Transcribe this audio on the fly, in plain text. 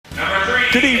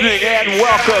Good evening and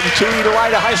welcome to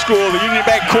Elida High School, the Union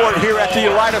Bank Court here at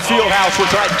the Elida Fieldhouse, where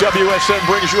tonight WSN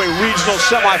brings you a regional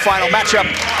semifinal matchup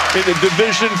in the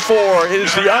Division 4. It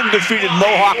is the undefeated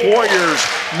Mohawk Warriors,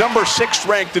 number 6th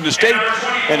ranked in the state,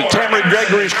 and the Tamron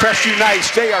Gregory's Crestview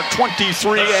Knights. They are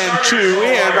 23-2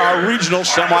 in our regional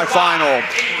semifinal.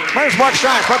 My name is Mark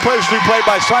Shines. My pleasure to be played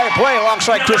by Cy Play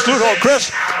alongside Chris Luto.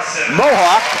 Chris,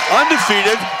 Mohawk,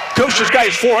 undefeated. Coach just got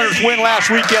his 400th win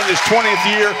last weekend, his 20th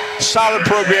year. Solid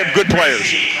program, good players.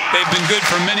 They've been good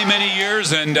for many, many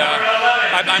years, and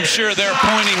I'm sure they're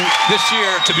pointing this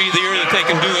year to be the year that they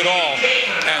can do it all.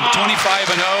 And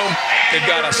 25-0, they've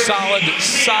got a solid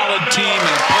team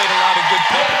and played a lot of good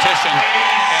competition.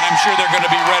 And I'm sure they're going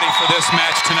to be ready for this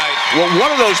match tonight. Well,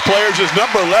 one of those players is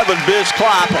number 11, Biz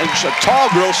Klopp, and she's a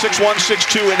tall girl, 6'1",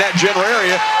 6'2", in that general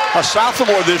area. A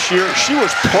sophomore this year. She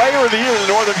was Player of the Year in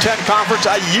the Northern 10 Conference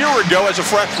a year ago as a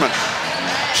freshman.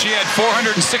 She had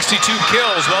 462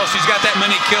 kills. Well, she's got that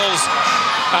many kills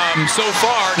so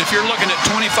far. And if you're looking at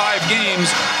 25 games,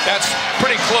 that's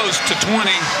pretty close to 20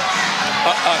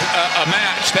 a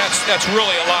match. That's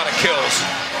really a lot of kills.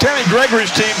 Tammy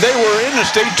Gregory's team, they were in the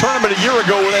state tournament a year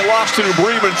ago where they lost to New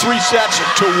Bremen 3-1.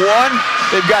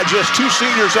 They've got just 2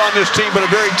 seniors on this team, but a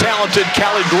very talented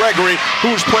Callie Gregory, who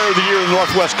was Player of the Year in the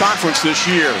Northwest Conference this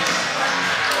year.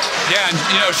 Yeah, and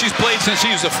you know, she's played since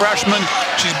she was a freshman.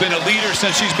 She's been a leader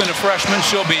since she's been a freshman.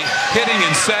 She'll be hitting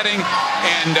and setting,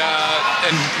 and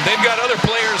they've got other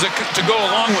players to go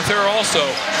along with her also.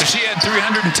 She had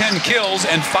 310 kills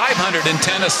and 510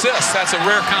 assists. That's a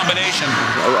rare combination.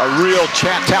 A real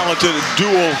talented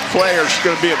dual player. She's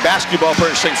going to be a basketball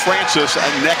player at St. Francis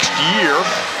next year.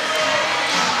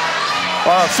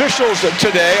 Our officials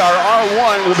today, our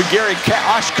R1 will be Gary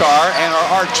Oshkar, and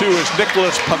our R2 is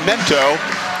Nicholas Pimento.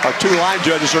 Our 2 line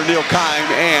judges are Neil Kime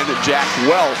and Jack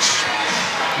Welch.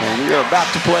 And we are about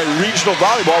to play regional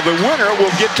volleyball. The winner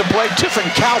will get to play Tiffin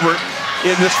Calvert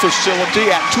in this facility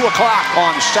at 2 o'clock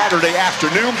on Saturday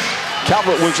afternoon.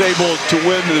 Calvert was able to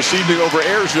win this evening over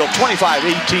Ayersville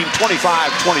 25-18,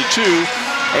 25-22,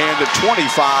 and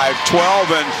 25-12.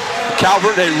 And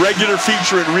Calvert, a regular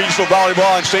feature in regional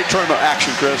volleyball and state tournament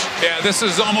action, Chris. Yeah, this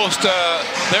is almost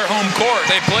their home court.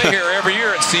 They play here every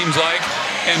year, it seems like.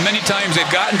 And many times they've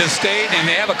gotten to state, and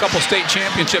they have a couple state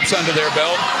championships under their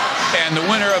belt. And the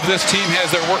winner of this team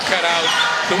has their work cut out.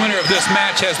 The winner of this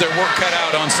match has their work cut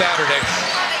out on Saturday.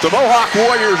 The Mohawk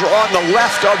Warriors are on the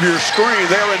left of your screen.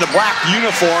 They're in the black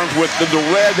uniforms with the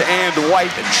red and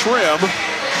white trim.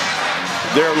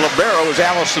 Their libero is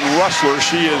Allison Russell.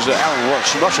 She is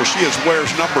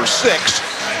wears number 6.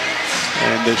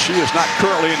 And she is not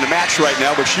currently in the match right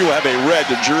now, but she will have a red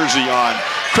jersey on.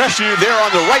 Crestview, they're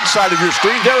on the right side of your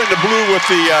screen. They're in the blue with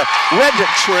the red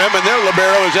trim, and their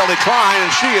libero is Ellie Klein, and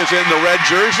she is in the red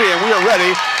jersey, and we are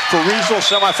ready for regional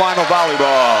semifinal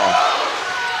volleyball.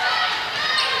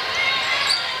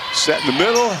 Set in the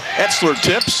middle, Etzler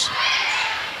tips.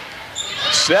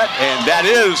 Set, and that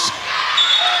is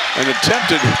an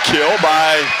attempted kill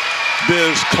by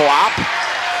Biz Klopp.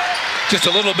 Just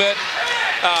a little bit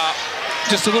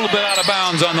out of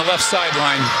bounds on the left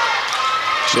sideline.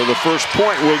 So the first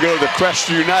point will go to the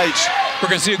Crestview Knights. We're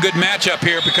going to see a good matchup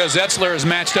here because Etzler is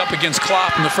matched up against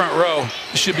Klopp in the front row.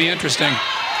 It should be interesting.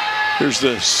 Here's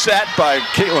the set by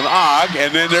Caitlin Ogg,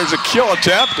 and then there's a kill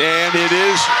attempt, and it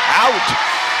is out.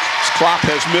 Klopp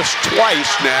has missed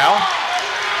twice now.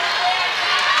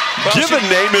 Well, given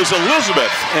name is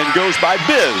Elizabeth and goes by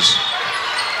Biz.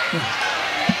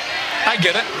 I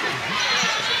get it.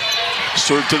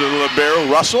 Serve to the libero,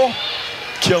 Russell.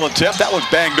 Kill attempt. That one's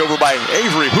banged over by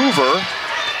Avery Hoover.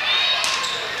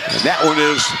 And that one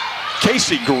is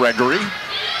Casey Gregory.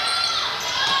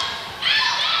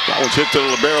 That one's hit to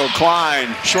the libero, Klein.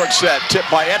 Short set, tipped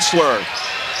by Etzler.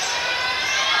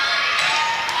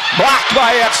 Blocked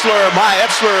by Etzler.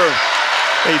 Etzler,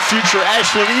 a future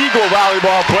Ashland Eagle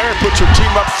volleyball player, puts her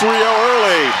team up 3-0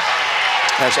 early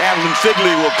as Adeline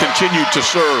Figley will continue to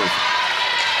serve.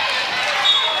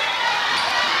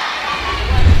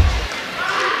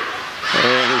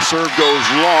 And her serve goes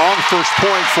long. First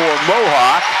point for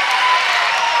Mohawk.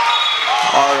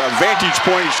 Our vantage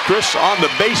points, Chris, on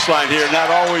the baseline here, not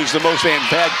always the most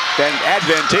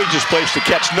advantageous place to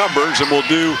catch numbers, and we'll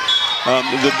do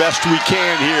the best we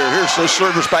can here. Here's the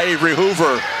service by Avery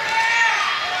Hoover.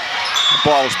 The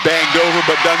ball is banged over,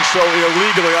 but done so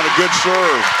illegally on a good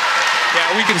serve.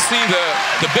 Yeah, we can see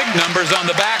the big numbers on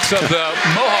the backs of the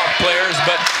Mohawk players,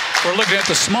 but we're looking at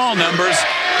the small numbers,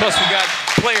 plus we got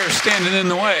players standing in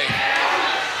the way.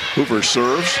 Hoover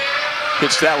serves,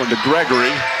 hits that one to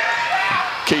Gregory.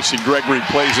 Casey Gregory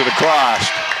plays it across.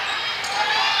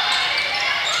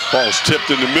 Ball's tipped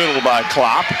in the middle by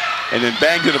Klopp, and then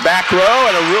banged to the back row,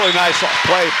 and a really nice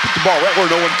play. Put the ball right where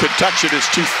no one could touch it. It's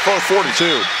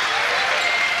 4:42.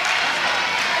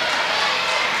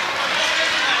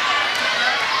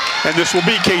 And this will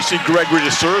be Casey Gregory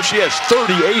to serve. She has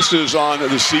 30 aces on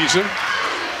the season.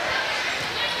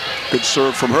 Good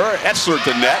serve from her. Etzler at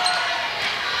the net.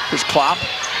 Here's Klopp.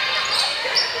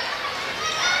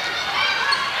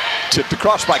 Tipped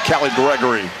across by Callie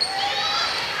Gregory.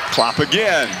 Klopp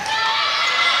again.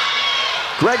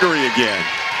 Gregory again.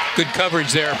 Good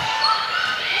coverage there.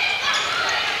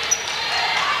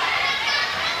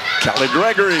 Callie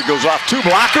Gregory goes off 2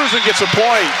 blockers and gets a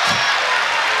point.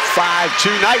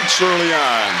 5-2 Knights early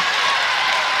on.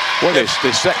 Boy,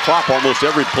 they set Klopp almost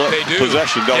every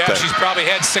possession, don't they? She's probably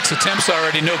had 6 attempts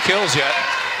already, no kills yet.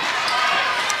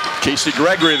 Casey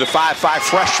Gregory, the 5'5"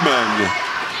 freshman.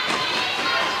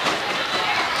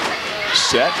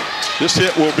 Set. This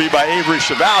hit will be by Avery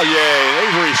Chevalier.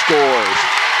 Avery scores.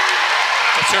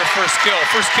 That's her first kill.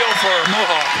 First kill for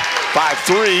Mohawk.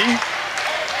 5-3.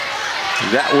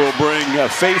 That will bring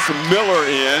Faith Miller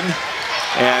in.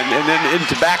 And then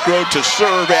into back row to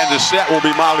serve, and the set will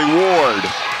be Molly Ward.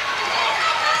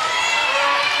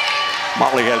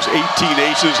 Molly has 18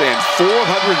 aces and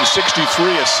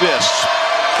 463 assists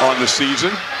on the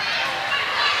season.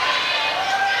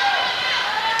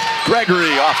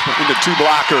 Gregory off into 2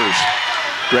 blockers.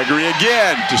 Gregory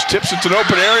again, just tips it to an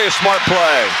open area, smart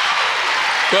play.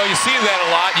 Well, you see that a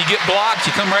lot. You get blocked,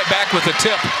 you come right back with a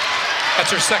tip.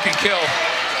 That's her second kill.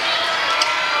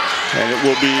 And it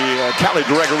will be Callie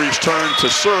Gregory's turn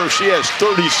to serve. She has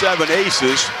 37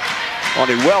 aces. On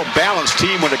a well-balanced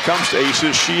team when it comes to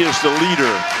aces, she is the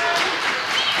leader.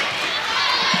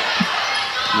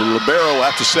 The libero will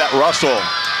have to set Russell.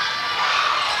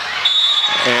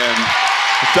 And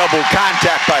double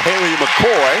contact by Haley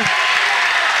McCoy.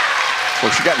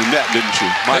 Well, she got in the net, didn't she?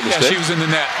 My mistake. Yeah, she was in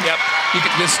the net. Yep.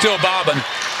 It's still bobbing.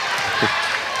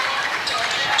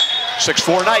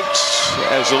 6-4 Knights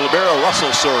as the libero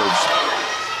Russell serves.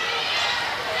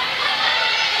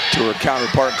 To her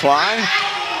counterpart Klein.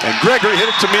 And Gregory hit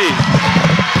it to me.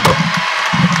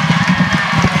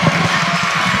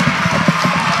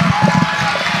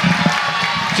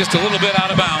 Just a little bit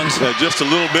out of bounds. Just a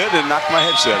little bit, and knocked my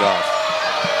headset off.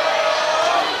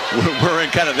 We're in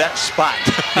kind of that spot.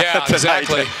 Yeah,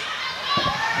 exactly.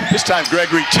 This time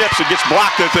Gregory tips and gets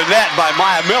blocked at the net by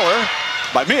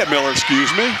Mia Miller, excuse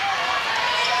me.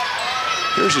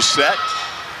 Here's a set.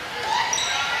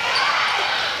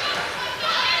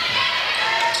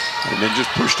 And then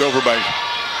just pushed over by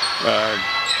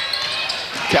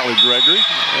Callie Gregory.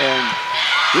 And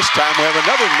this time we have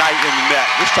another Knight in the net.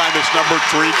 This time it's number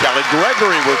 3, Callie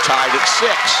Gregory. We're tied at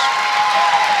 6.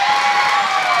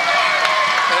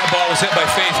 That ball was hit by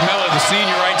Faith Miller, the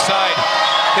senior right side.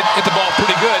 Hit the ball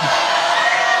pretty good.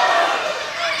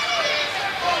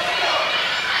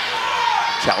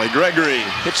 Callie Gregory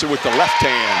hits it with the left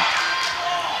hand.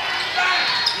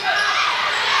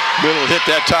 Middle hit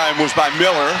that time was by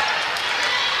Miller.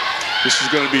 This is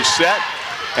going to be set.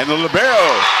 And the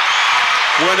libero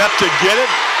went up to get it.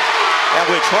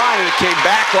 Emily Klein, and it came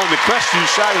back on the Crestview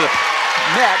side of the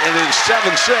net, and then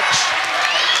 7-6.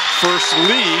 First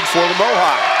lead for the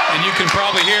Mohawk. And you can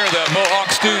probably hear the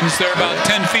Mohawk students. They're about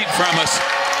 10 feet from us,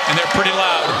 and they're pretty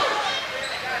loud.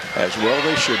 As well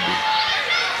they should be.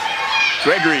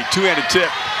 Gregory, 2-handed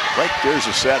tip. Right there's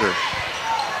a setter.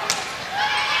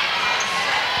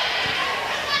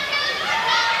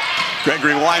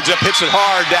 Gregory winds up, hits it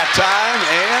hard that time,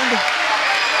 and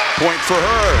point for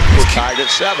her. We're tied at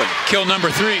 7. Kill number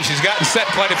 3. She's gotten set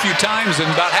quite a few times, and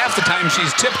about half the time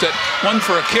she's tipped it. 1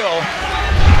 for a kill,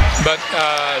 but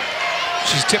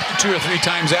she's tipped it 2 or 3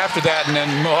 times after that, and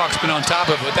then Mohawk's been on top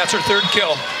of it. That's her 3rd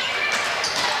kill.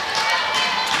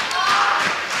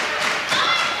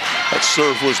 That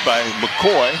serve was by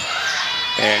McCoy,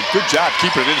 and good job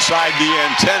keeping it inside the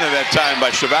antenna that time by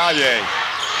Chevalier.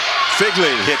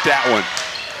 Figley hit that one.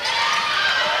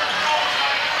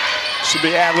 Should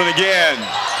be Adlin again,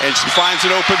 and she finds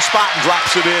an open spot and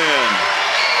drops it in.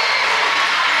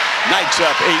 Knights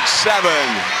up 8-7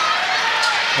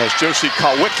 as Josie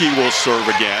Kowicki will serve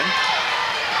again.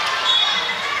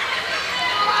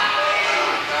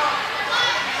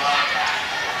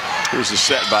 Here's the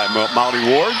set by Molly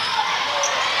Ward.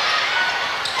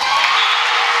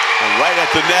 And right at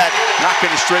the net,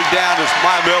 knocking it straight down is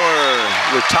Mia Miller.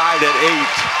 We're tied at 8.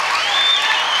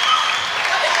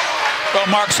 Well,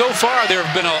 Mark, so far there have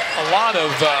been a lot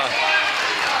of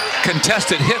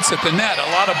contested hits at the net. A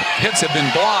lot of hits have been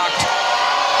blocked,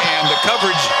 and the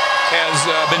coverage has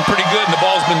been pretty good, and the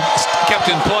ball's been kept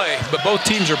in play. but both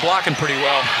teams are blocking pretty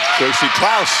well. Gracie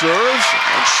Klaus serves,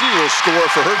 and she will score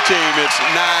for her team. It's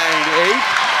 9-8.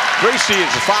 Gracie is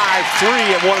 5'3"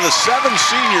 and one of the 7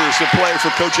 seniors that play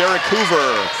for Coach Eric Hoover.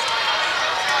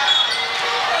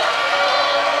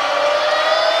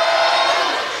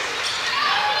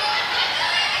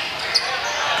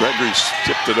 Gregory's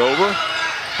tipped it over,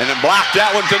 and then blocked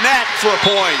that one to net for a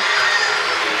point.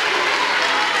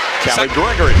 Callie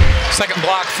Gregory. Second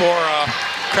block for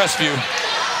Crestview.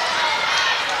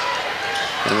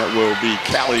 And it will be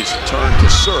Callie's turn to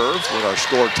serve with our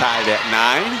score tied at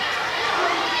 9.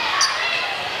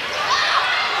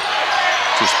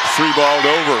 Just free balled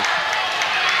over.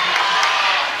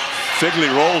 Figley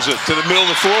rolls it to the middle of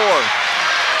the floor.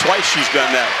 Twice she's done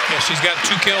that. Yeah, she's got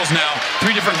 2 kills now.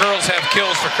 3 different girls have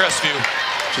kills for Crestview.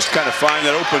 Just kind of find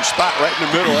that open spot right in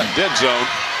the middle, that dead zone.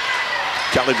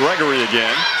 Callie Gregory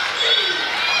again.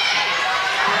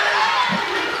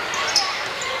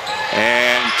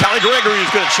 And Callie Gregory is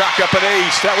going to chalk up an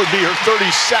ace. That would be her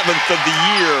 37th of the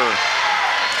year.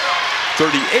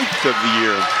 38th of the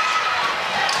year.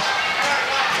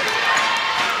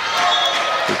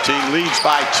 Her team leads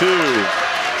by 2.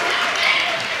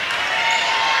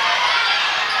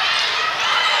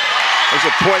 There's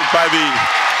a point by the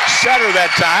setter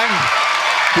that time,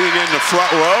 being in the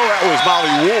front row. That was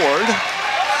Molly Ward.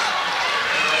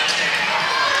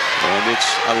 And it's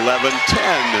 11-10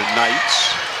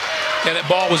 Knights. Yeah, that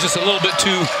ball was just a little bit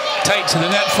too tight to the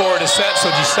net for her to set,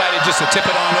 so decided just to tip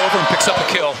it on over and picks up a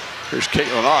kill. Here's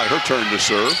Caitlin Odd, her turn to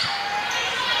serve.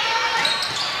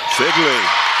 Figley.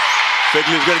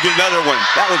 Figley's going to get another one.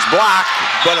 That one's blocked,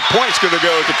 but a point's going to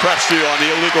go to Crestview on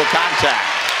the illegal contact.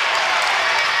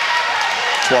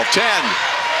 12-10.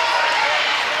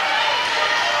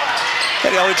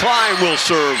 And Ellie Klein will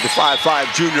serve, the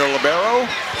 5'5" junior libero.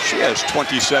 She has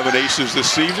 27 aces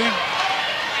this evening.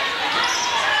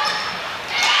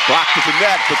 Blocked at the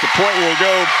net, but the point will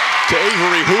go to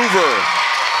Avery Hoover.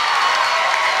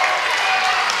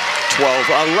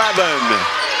 12-11.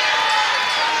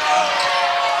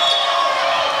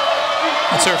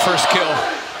 That's her first kill.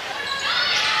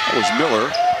 That was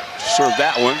Miller. Served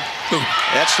that one. Ooh.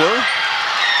 Etzler.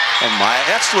 And Maya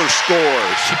Etzler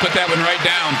scores. She put that one right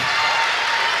down.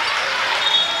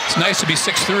 It's nice to be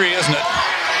 6'3", isn't it?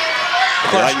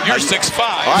 Of course, you're 6'5".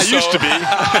 I used to be.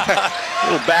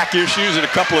 Little back issues and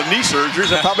a couple of knee surgeries.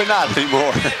 I'm probably not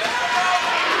anymore.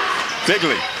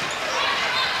 Figley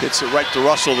hits it right to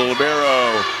Russell, the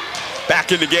libero.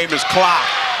 Back in the game is Klopp.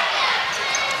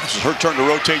 This is her turn to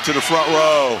rotate to the front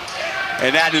row.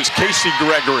 And that is Casey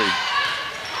Gregory.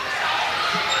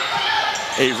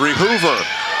 Avery Hoover.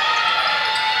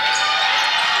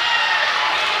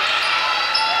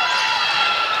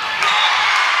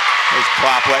 There's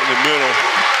Klopp right in the middle.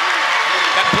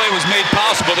 That play was made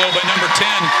possible, though, by number 10,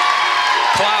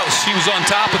 Klaus. She was on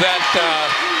top of that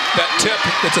tip.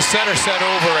 It's a setter set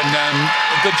over, and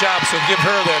a good job. So give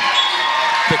her the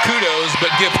kudos,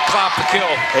 but give Klopp the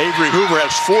kill. Avery Hoover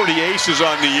has 40 aces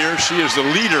on the year. She is the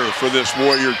leader for this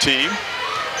Warrior team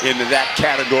in that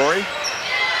category.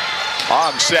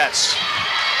 Og sets.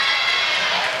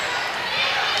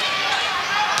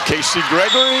 Casey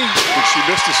Gregory, did she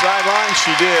miss the sideline?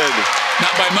 She did.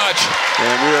 Not by much.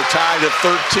 And we are tied at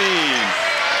 13.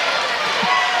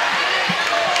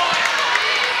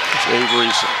 It's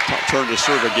Avery's turn to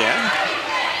serve again.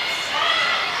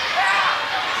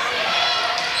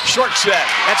 Short set.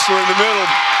 Etzler in the middle.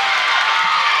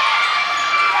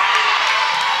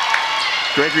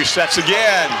 Gregory sets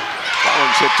again. That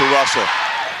one's hit to Russell.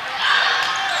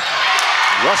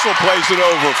 Russell plays it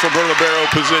over from her libero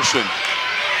position.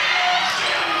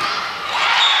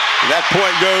 And that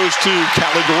point goes to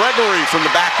Callie Gregory from the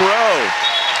back row.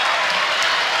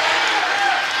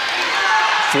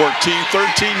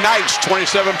 14-13 Knights,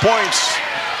 27 points.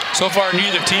 So far,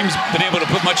 neither team's been able to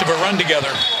put much of a run together.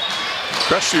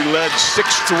 Crestview led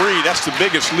 6-3. That's the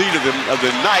biggest lead of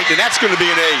the night, and that's going to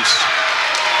be an ace.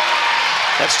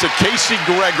 That's to Casey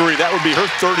Gregory. That would be her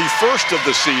 31st of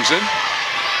the season.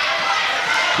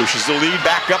 Pushes the lead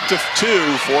back up to 2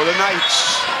 for the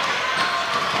Knights.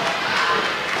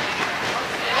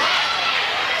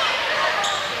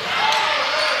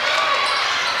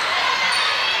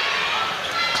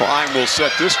 Klein will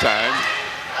set this time.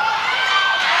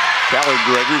 Callie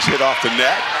Gregory's hit off the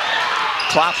net.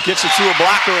 Klopp gets it through a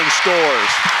blocker and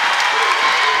scores.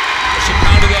 She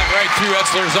pounded that right through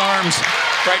Etzler's arms,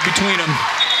 right between them.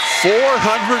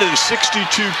 462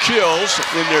 kills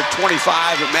in their 25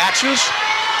 matches.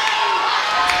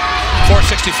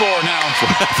 464 now.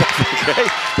 Okay,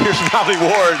 here's Molly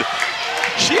Ward.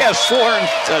 She has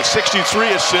 463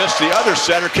 assists. The other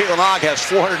setter, Caitlin Ogg, has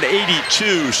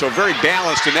 482, so very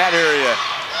balanced in that area.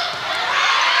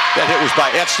 That hit was by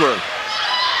Etzler.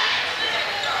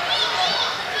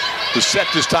 The set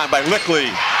this time by Lickley,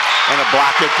 and a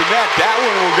block at the net. That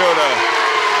one will go to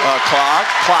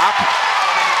Klopp.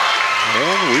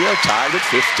 And we are tied at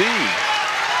 15.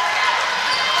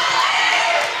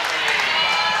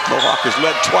 Mohawk has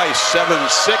led twice,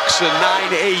 7-6 and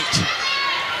 9-8.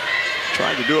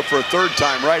 Trying to do it for a third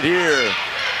time right here.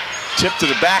 Tip to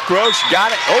the back row, she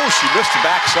got it. Oh, she missed the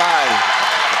backside.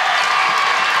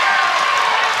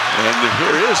 And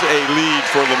here is a lead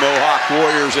for the Mohawk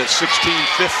Warriors at 16-15.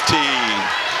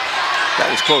 That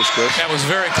was close, Chris. That was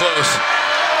very close.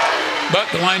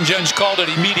 But the line judge called it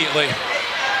immediately.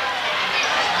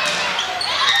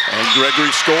 And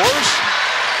Gregory scores.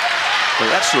 Well,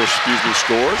 Etzler,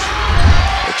 scores.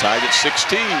 They're tied at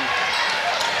 16.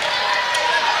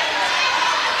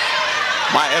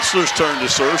 Maya Etzler's turn to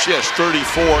serve. She has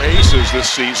 34 aces this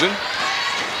season. A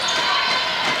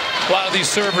lot of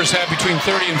these servers have between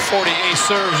 30 and 40 ace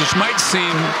serves, which might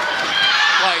seem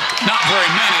like not very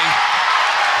many.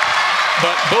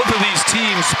 But both of these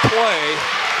teams play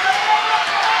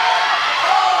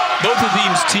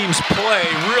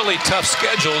really tough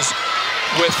schedules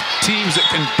with teams that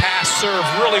can pass serve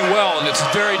really well, and it's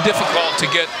very difficult to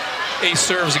get ace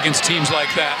serves against teams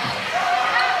like that.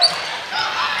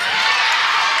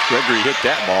 Gregory hit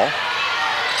that ball.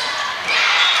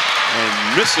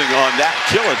 And missing on that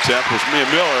kill attempt was Mia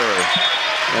Miller.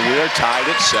 And we are tied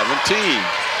at 17.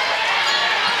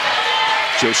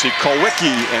 Josie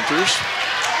Kulwicki enters.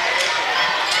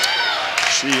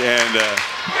 She and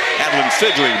Adeline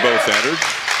Figley both entered.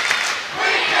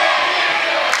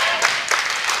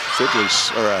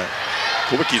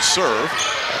 Kulwicki's serve.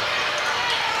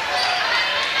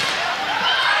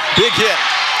 Big hit.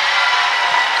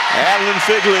 Adeline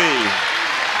Figley.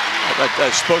 I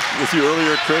spoke with you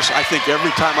earlier, Chris. I think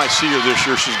every time I see her this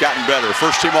year, she's gotten better.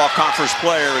 First team all-conference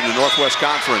player in the Northwest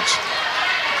Conference.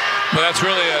 Well, that's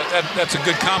really that's a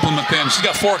good compliment then. She's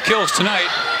got 4 kills tonight.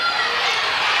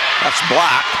 That's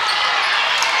blocked.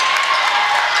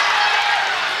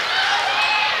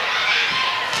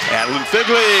 Adeline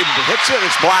Figley hits it.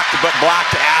 It's blocked, but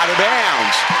blocked out of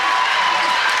bounds.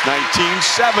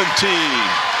 19-17.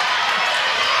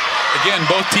 Again,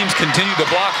 both teams continue to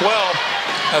block well.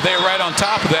 They're right on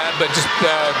top of that, but just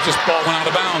ball went out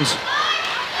of bounds.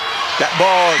 That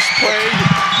ball is played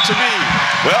to me.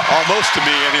 Well, almost to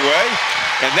me anyway.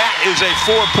 And that is a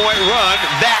 4-point run.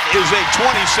 That is a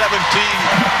 2017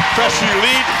 Crestview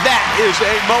lead. That is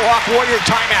a Mohawk Warrior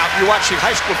timeout. You're watching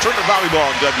high school tournament volleyball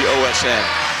on WOSN.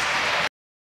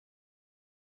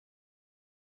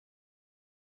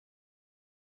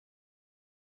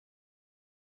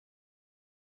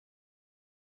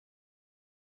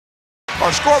 Our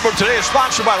scoreboard today is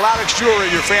sponsored by Loudix Jewelry,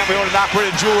 your family-owned and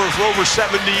operated jeweler for over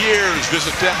 70 years.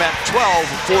 Visit them at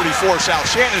 1244 South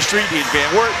Shannon Street in Van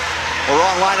Wert or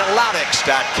online at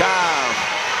loudix.com.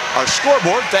 Our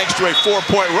scoreboard, thanks to a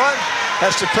 4-point run,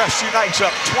 has the Crestview Knights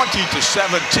up 20-17,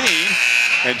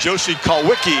 and Josie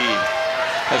Kulwicki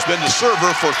has been the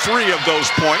server for 3 of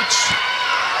those points.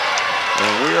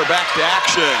 And we are back to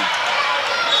action.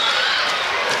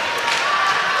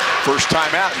 First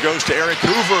time out goes to Eric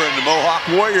Hoover and the Mohawk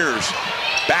Warriors.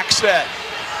 Back set.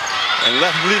 And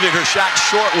leaving her shot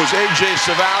short was A.J.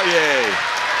 Savalier.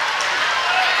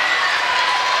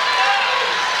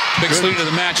 Big lead of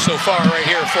the match so far right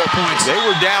here, 4 points. They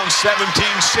were down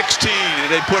 17-16, and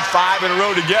they put 5 in a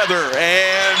row together.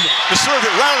 And the serve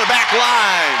it right on the back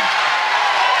line.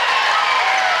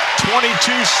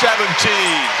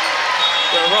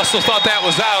 22-17. Russell thought that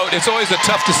was out. It's always a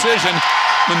tough decision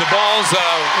when the ball's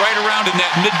right around in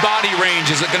that mid-body range.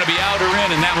 Is it going to be out or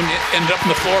in? And that one ended up on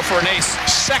the floor for an ace.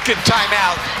 Second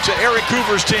timeout to Eric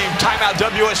Hoover's team. Timeout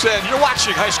WSN. You're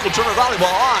watching high school tournament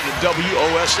volleyball on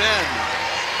WOSN.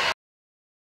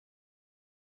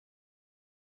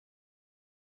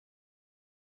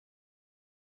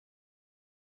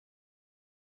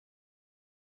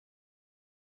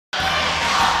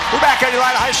 We're back at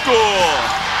Elida High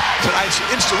School. Tonight's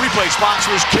instant replay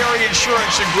sponsor is Carey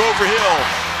Insurance in Grover Hill.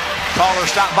 Call or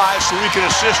stop by so we can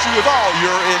assist you with all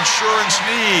your insurance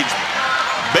needs.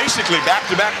 Basically,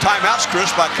 back-to-back timeouts, Chris,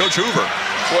 by Coach Hoover.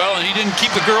 Well, and he didn't keep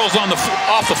the girls on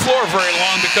off the floor very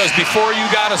long, because before you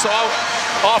got us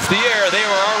off the air, they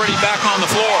were already back on the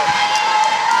floor.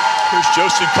 Here's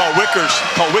Josie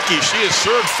Kulwicki. She has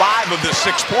served 5 of the 6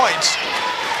 points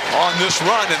on this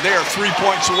run, and they are 3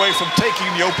 points away from taking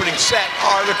the opening set,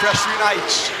 are the Crestview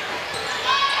Knights.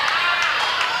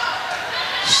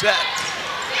 Set.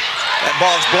 That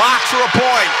ball's blocked for a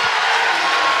point.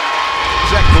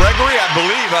 Is that Gregory? I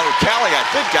believe. Callie, I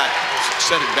think,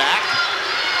 sent it back.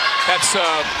 That's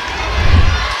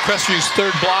Crestview's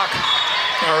third block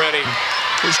already.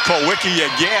 Here's Kowicki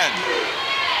again.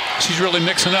 She's really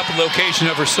mixing up the location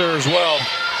of her serves well.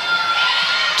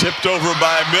 Tipped over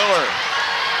by Miller.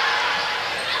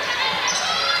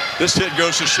 This hit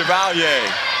goes to Chevalier.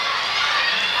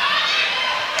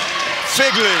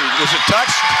 Figley, was it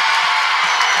touched?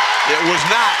 It was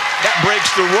not. That breaks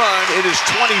the run. It is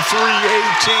 23-18.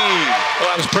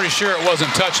 Well, I was pretty sure it wasn't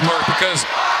touched, Mark, because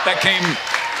that came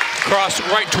across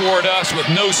right toward us with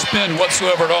no spin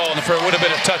whatsoever at all. And if there would have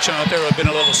been a touch on it, there would have been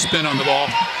a little spin on the ball.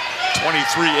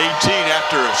 23-18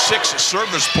 after 6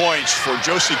 service points for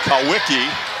Josie Kowicki.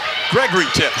 Gregory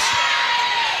tips.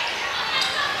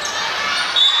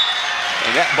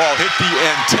 And that ball hit the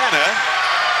antenna.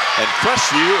 And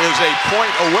Crestview is a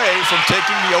point away from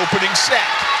taking the opening set.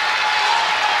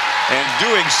 And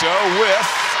doing so with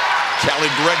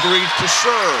Callie Gregory to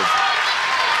serve.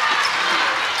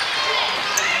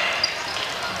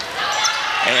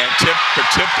 And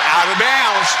tipped out of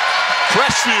bounds.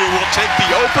 Crestview will take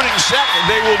the opening set, and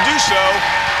they will do so.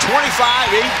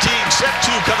 25-18, set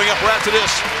 2 coming up right after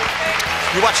this.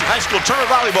 You're watching high school tournament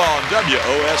volleyball on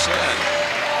WOSN.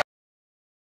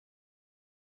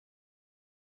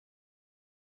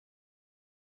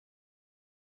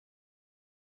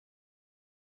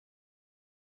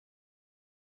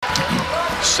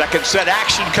 Second set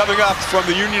action coming up from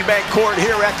the Union Bank court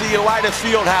here at the Elida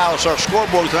Fieldhouse. Our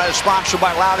scoreboard tonight is sponsored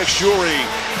by Loudix Jewelry,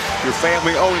 your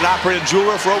family-owned and operated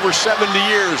jeweler for over 70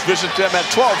 years. Visit them at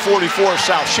 1244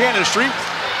 South Shannon Street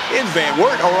in Van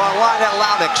Wert or online at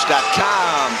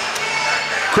loudix.com.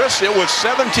 Chris, it was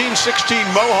 17-16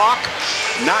 Mohawk.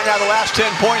 9 out of the last 10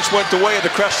 points went the way of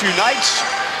the Crestview Knights,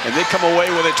 and they come away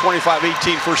with a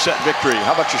 25-18 first set victory.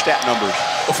 How about your stat numbers?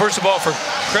 Well, first of all, for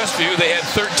Crestview, they had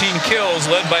 13 kills,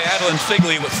 led by Adeline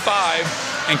Figley with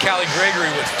 5 and Callie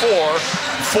Gregory with 4.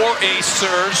 4 ace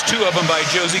serves, 2 of them by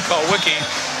Josie Kowicki.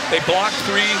 They blocked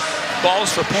 3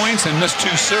 balls for points and missed 2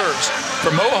 serves.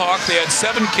 For Mohawk, they had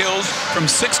 7 kills from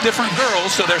 6 different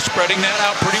girls, so they're spreading that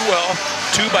out pretty well.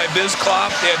 2 by Biz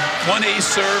Klopp. They had 1 ace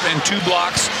serve and 2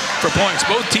 blocks for points.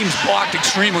 Both teams blocked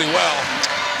extremely well.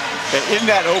 And in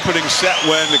that opening set,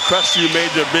 when the Crestview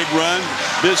made their big run,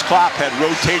 Biz Klopp had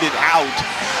rotated out,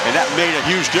 and that made a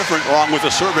huge difference along with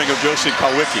the serving of Josie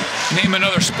Kowicki. Name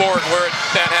another sport where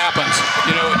that happens.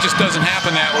 You know, it just doesn't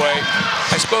happen that way.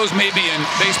 I suppose maybe in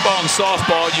baseball and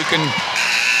softball, you can,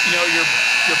 you know,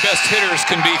 your best hitters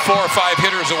can be 4 or 5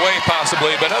 hitters away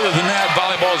possibly, but other than that,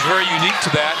 volleyball is very unique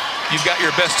to that. You've got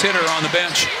your best hitter on the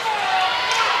bench.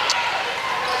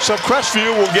 So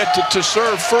Crestview will get to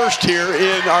serve first here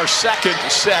in our second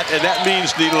set, and that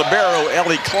means the libero,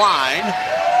 Ellie Klein,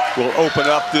 will open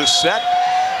up this set.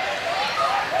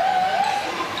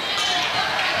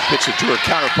 Hits it to her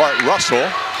counterpart, Russell.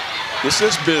 This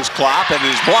is Biz Klopp, and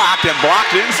is blocked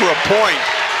in for a point.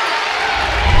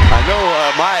 I know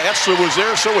Maya Etzler was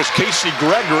there, so was Casey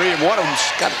Gregory, and one of them's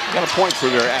got a point for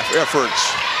their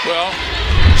efforts. Well,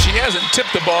 she hasn't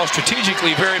tipped the ball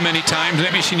strategically very many times.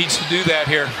 Maybe she needs to do that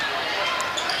here.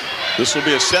 This will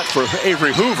be a set for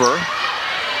Avery Hoover.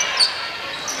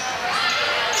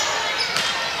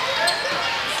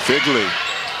 Figley.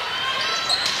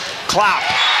 Klopp.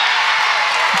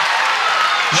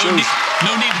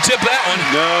 No need to tip that one.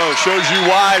 No, shows you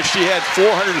why. She had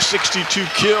 462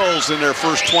 kills in their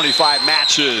first 25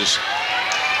 matches.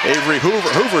 Avery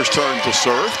Hoover's turn to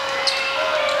serve.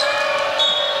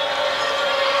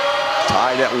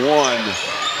 Tied at 1.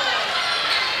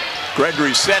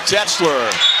 Gregory sets Etzler.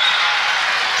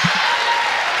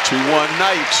 2-1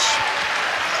 Knights.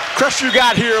 Crestview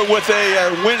got here with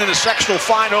a win in the sectional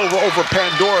final over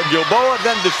Pandora Gilboa,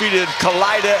 then defeated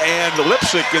Kalida and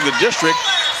Lipsick in the district.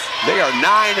 They are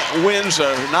 9 wins,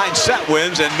 9 set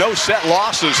wins, and no set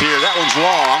losses here. That one's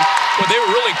long. Well, they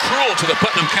were really cruel to the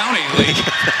Putnam County League.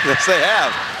 Yes, they have.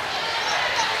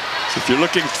 If you're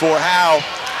looking for how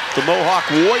the Mohawk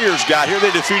Warriors got here,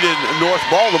 they defeated North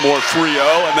Baltimore 3-0,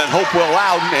 and then Hopewell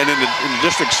Loudon, and in the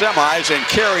district semis, and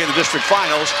Cary in the district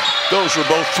finals. Those were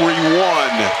both 3-1.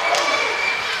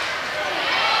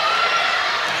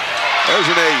 There's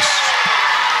an ace.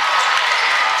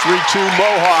 3-2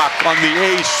 Mohawk on the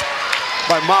ace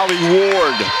by Molly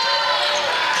Ward.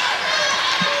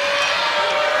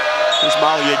 Here's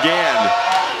Molly again.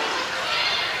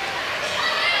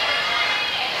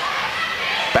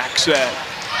 Back set.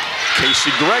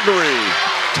 Casey Gregory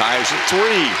ties at 3.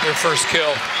 Their first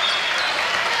kill.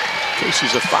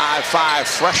 Casey's a 5'5"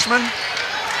 freshman.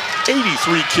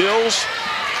 83 kills.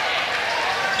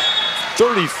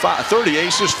 30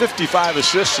 aces, 55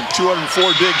 assists, and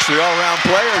 204 digs for the all-around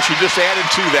player. She just added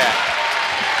to that.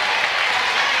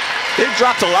 They've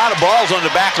dropped a lot of balls on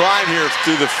the back line here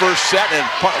through the first set and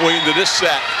partway into this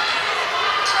set.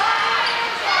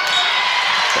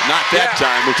 But not that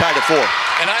time. We're tied at 4.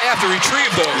 And I have to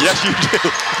retrieve those. Yes, you do.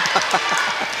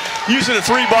 Using a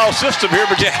 3-ball system here,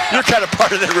 but you're kind of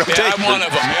part of that rotation. Yeah, I'm one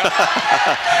of them,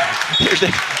 Here's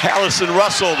Allison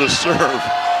Russell to serve.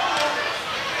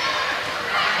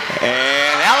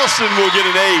 And Allison will get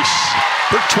an ace,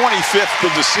 her 25th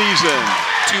of the season.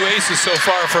 2 aces so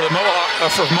far for the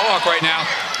Mohawk right now.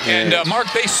 And Mark,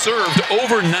 they served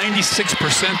over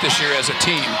 96% this year as a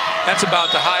team. That's about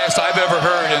the highest I've ever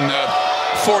heard in the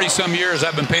 40-some years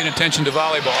I've been paying attention to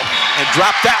volleyball. And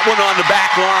dropped that one on the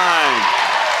back line.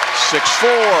 6-4.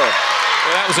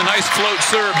 Well, that was a nice float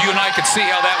serve. You and I could see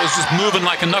how that was just moving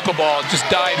like a knuckleball. It just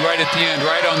died right at the end,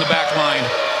 right on the back line.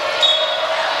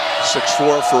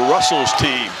 6-4 for Russell's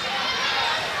team.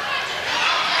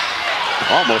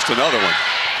 Almost another one.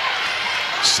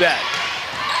 Set.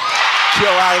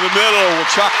 Kill out of the middle. We'll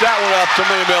chalk that one up to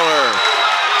Miller.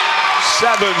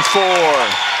 7-4.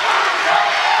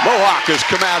 Mohawk has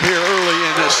come out here early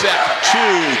in the set. 2,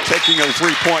 taking a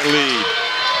 3-point lead.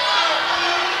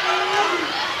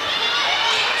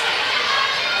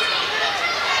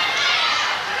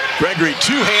 Gregory,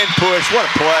 2-hand push. What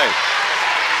a play.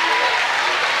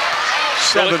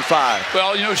 7-5.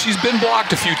 Well, you know, she's been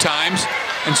blocked a few times,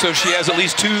 and so she has at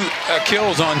least 2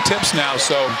 kills on tips now,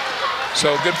 so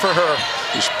good for her.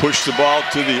 Just push the ball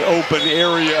to the open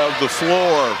area of the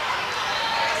floor.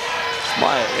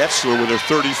 Maya Etzler with her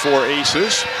 34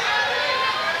 aces.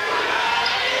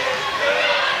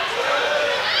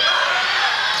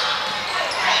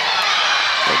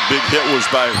 That big hit was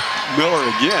by Miller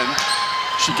again.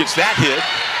 She gets that hit.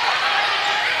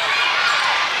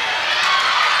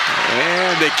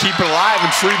 And they keep it alive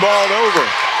and free ball it over.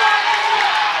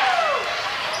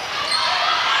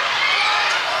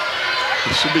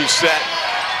 This will be set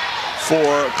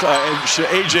for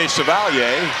A.J.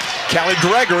 Chevalier. Callie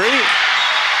Gregory.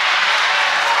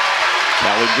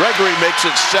 Callie Gregory makes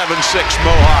it 7-6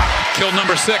 Mohawk. Kill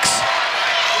number 6.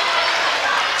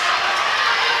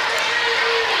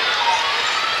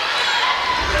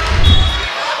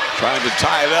 Trying to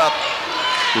tie it up.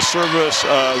 The service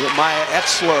of Maya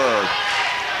Etzler.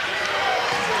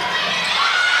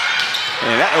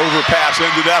 And that overpass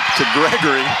ended up to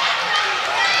Gregory.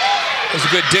 It was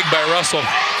a good dig by Russell.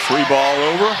 Free ball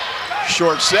over.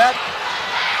 Short set.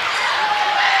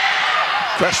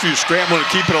 Crestview scrambling to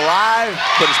keep it alive,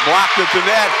 but it's blocked at the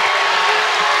net.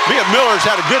 Mia Miller's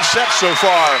had a good set so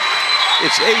far.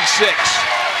 It's 8-6.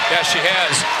 Yeah, she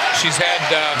has. She's had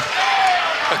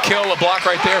a kill, a block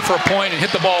right there for a point, and hit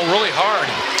the ball really hard.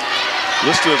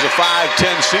 Listed as a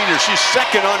 5'10 senior. She's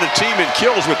second on the team in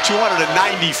kills with 294.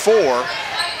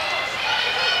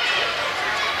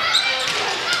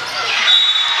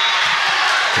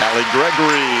 Callie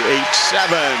Gregory, 8-7.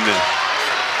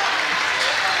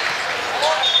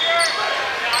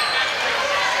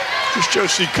 Here's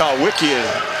Josie Kowicki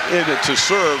in it to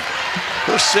serve.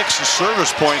 Her 6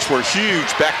 service points were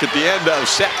huge back at the end of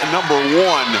set number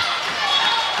 1.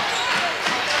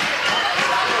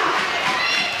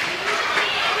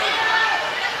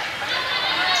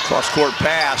 Cross-court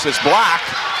pass, it's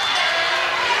blocked.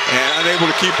 And unable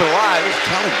to keep it alive.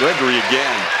 Callie Gregory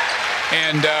again.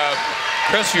 And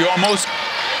Crestview almost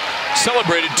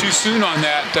celebrated too soon on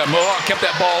that. Mohawk kept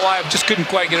that ball alive, just couldn't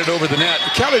quite get it over the net.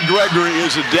 Callie Gregory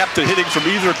is adept at hitting from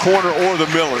either corner or the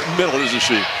middle, isn't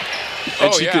she?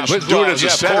 And she can do it as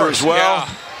a center as well.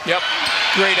 Yeah. Yep,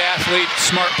 great athlete,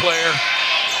 smart player.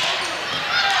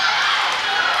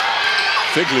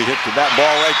 Figley hit that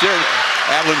ball right there.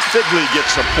 Adeline Figley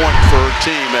gets a point for her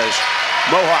team as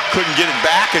Mohawk couldn't get it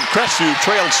back, and Crestview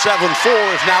trailed 7-4,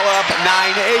 is now up 9-8.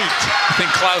 I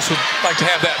think Klaus would like to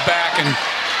have that back and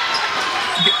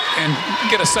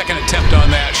get a second attempt on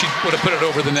that. She would have put it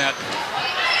over the net.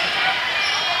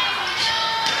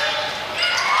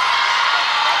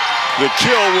 The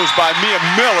kill was by Mia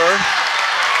Miller.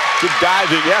 Good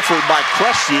diving effort by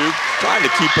Crestview, trying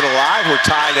to keep it alive. We're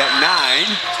tied at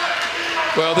 9.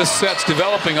 Well, this set's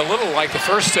developing a little like the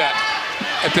first set.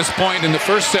 At this point in the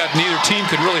first set, neither team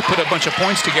could really put a bunch of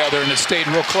points together, and it stayed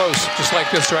real close, just like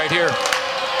this right here.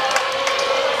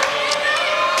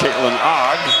 Caitlin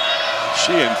Ogg,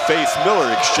 she and Faith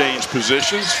Miller exchange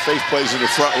positions. Faith plays in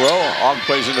the front row, Ogg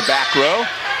plays in the back row.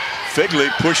 Figley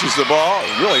pushes the ball.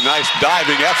 Really nice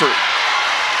diving effort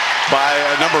by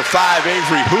number 5,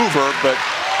 Avery Hoover, but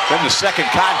then the second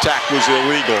contact was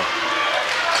illegal.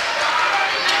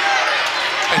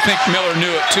 I think Miller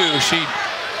knew it too. She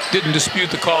didn't dispute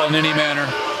the call in any manner.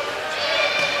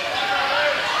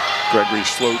 Gregory's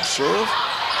float serve.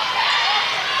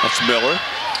 That's Miller.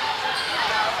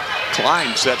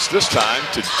 Klein sets this time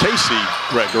to Casey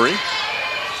Gregory.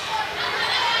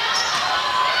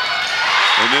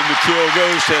 And then the kill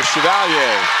goes to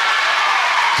Chevalier.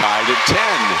 Tied at 10.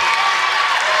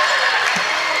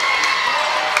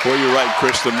 Well, you're right,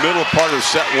 Chris. The middle part of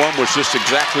set one was just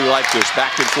exactly like this.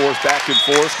 Back and forth, back and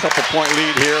forth. Couple point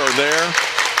lead here or there.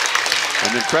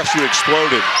 And then Crestview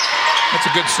exploded. That's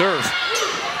a good serve.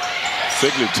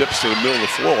 Figley tips to the middle of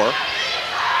the floor.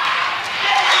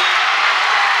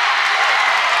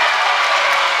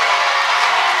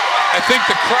 I think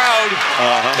the crowd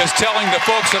is telling the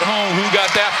folks at home who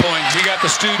got that point. We got the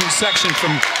student section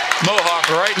from Mohawk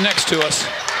right next to us.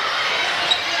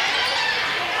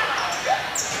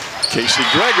 Casey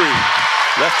Gregory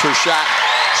left her shot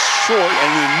short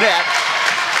and in the net.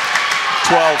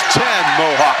 12-10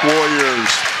 Mohawk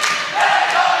Warriors.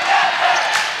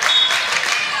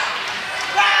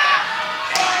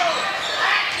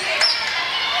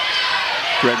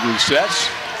 Gregory sets.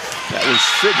 That was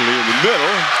Figley in the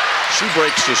middle. She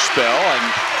breaks the spell, and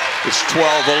it's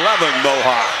 12-11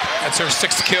 Mohawk. That's her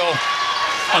 6th kill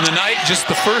on the night.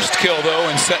 Just the first kill, though,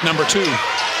 in set number 2.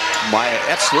 Maya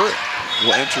Etzler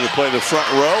will enter to play the front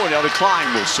row, and Ellie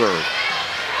Klein will serve.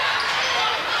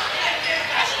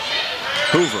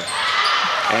 Hoover,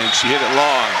 and she hit it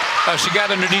long. She got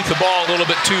underneath the ball a little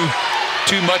bit too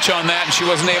much on that, and she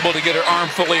wasn't able to get her arm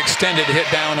fully extended to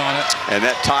hit down on it. And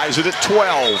that ties it at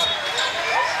 12.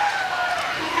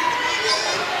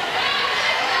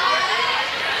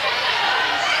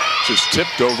 Just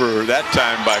tipped over that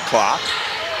time by Clock.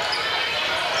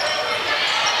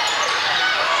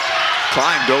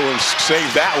 Klein will save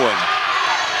that one.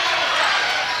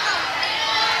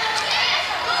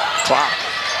 Clock.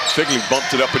 Figley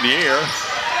bumped it up in the air.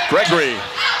 Gregory.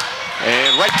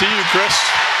 And right to you, Chris.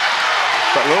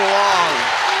 But a little long.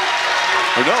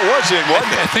 Or no, it was in,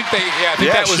 wasn't it? I think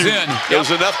that was in. There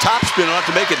was enough topspin on it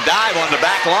to make a dive on the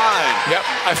back line. Yep,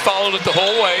 I followed it the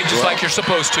whole way, just like you're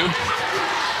supposed to.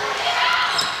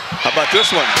 How about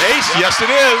this one? Ace, yes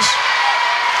it is.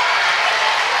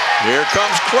 Here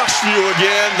comes Crestview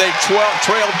again. They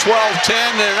trailed 12-10.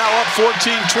 They're now up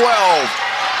 14-12.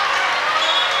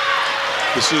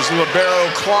 This is libero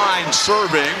Klein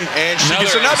serving, and she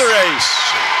gets another ace.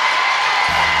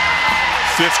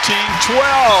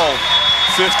 15-12.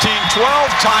 15-12,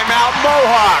 timeout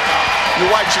Mohawk. You're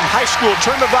watching high school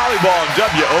tournament volleyball on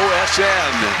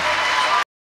WOSN.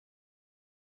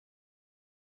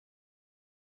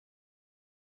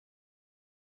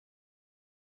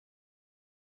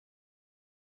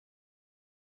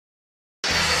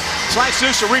 Tonight's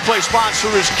news replay sponsor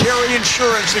is Carey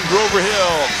Insurance in Grover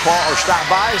Hill. Call or stop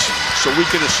by so we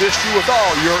can assist you with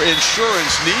all your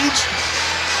insurance needs.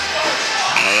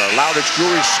 Loudix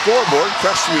Jewelry scoreboard.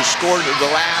 Crestview scored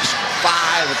the last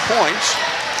 5 points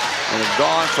and have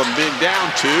gone from being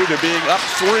down 2 to being up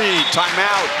 3.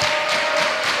 Timeout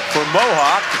for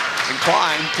Mohawk, and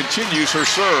Klein continues her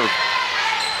serve.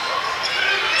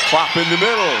 Clop in the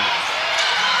middle,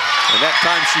 and that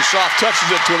time she soft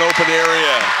touches it to an open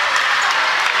area.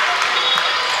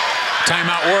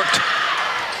 Timeout worked.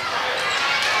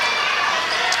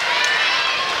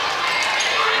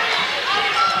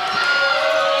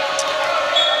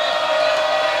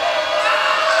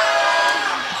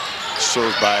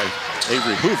 Served by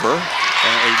Avery Hoover,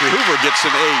 and Avery Hoover gets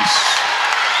an ace.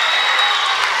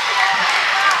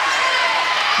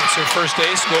 It's her first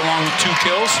ace, go along with 2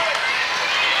 kills.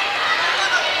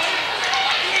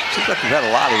 Seems like we've had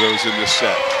a lot of those in this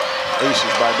set.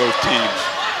 Aces by both teams.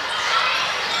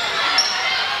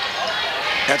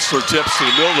 Etzler tips to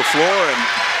the middle of the floor, and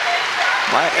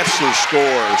Maya Etzler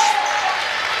scores.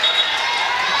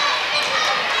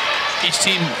 Each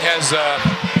team has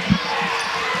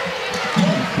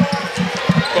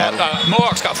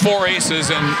Mohawk's got 4 aces,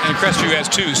 and Crestview has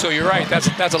 2. So you're right.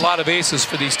 That's a lot of aces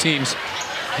for these teams.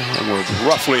 And we're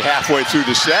roughly halfway through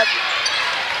the set.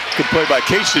 Good play by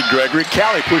Casey Gregory.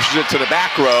 Callie pushes it to the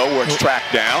back row where it's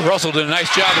tracked down. Russell did a nice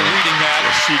job of reading that.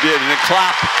 Yes, she did. And then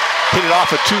Klopp hit it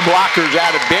off of 2 blockers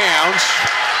out of bounds.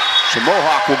 So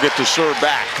Mohawk will get the serve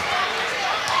back.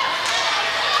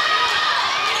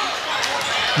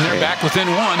 And they're back within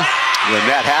 1. When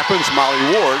that happens, Molly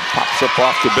Ward pops up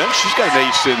off the bench. She's got an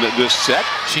ace in this set.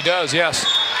 She does, yes.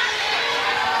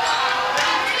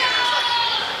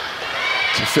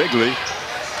 To Figley.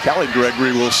 Callie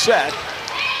Gregory will set.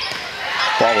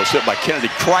 Ball was hit by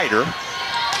Kennedy Kreider.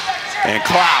 And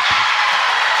Klopp.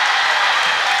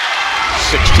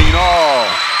 16 all.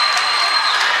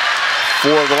 4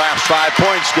 of the last 5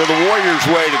 points go the Warriors'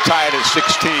 way to tie it at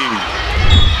 16.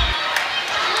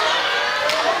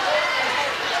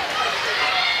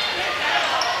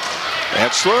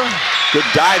 Etzler, good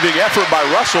diving effort by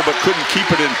Russell, but couldn't keep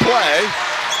it in play.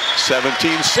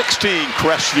 17-16,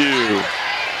 Crestview.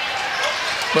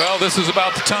 Well, this is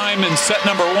about the time in set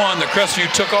number 1 that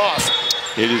Crestview took off.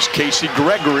 It is Casey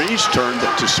Gregory's turn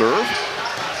to serve.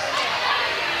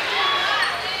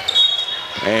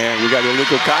 And we got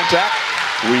illegal contact.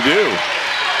 We do.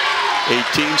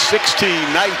 18-16,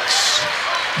 Knights.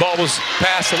 Ball was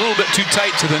passed a little bit too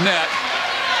tight to the net.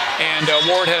 And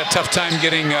Ward had a tough time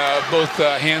getting both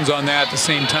hands on that at the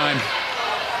same time.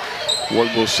 Ward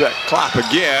will set Klopp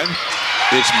again.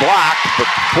 It's blocked, but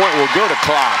the point will go to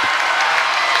Klopp.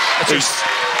 That's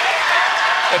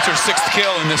her 6th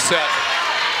kill in this set.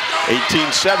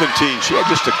 18-17. She had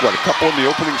just a couple in the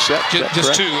opening set.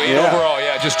 Just 2, 8 overall.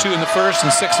 Yeah, just 2 in the first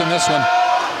and 6 in this one.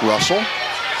 Russell.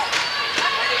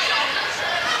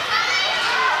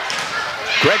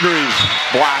 Gregory's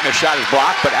block, a shot is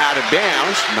blocked, but out of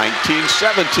bounds.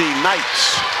 19-17,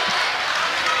 Knights.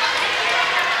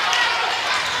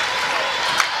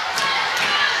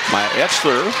 Maya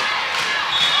Etzler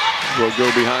will go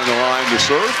behind the line to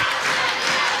serve.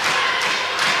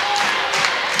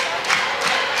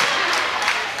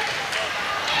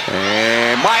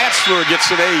 And Maya Etzler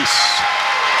gets an ace.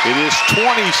 It is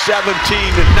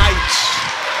 20-17 to Knights.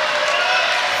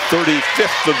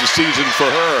 35th of the season for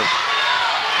her.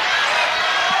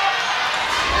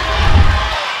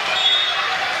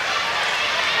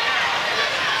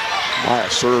 Maya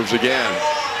serves again.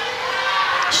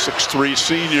 6'3"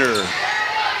 senior.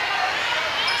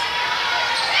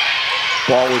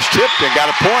 Ball was tipped and got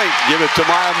a point. Give it to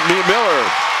Mia Miller.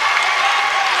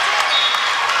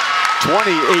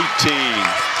 20-18.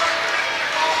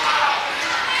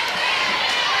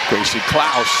 Gracie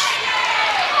Klaus.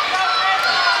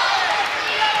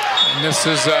 And this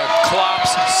is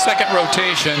Klopp's 2nd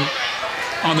rotation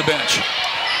on the bench.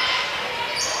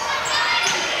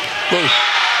 Whoa.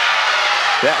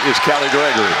 That is Callie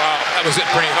Gregory. Wow, that was it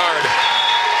pretty hard.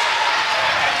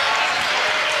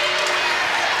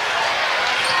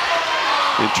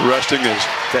 Interesting as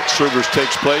that service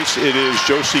takes place, it is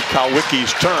Josie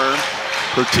Kowicki's turn.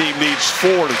 Her team needs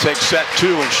 4 to take set 2,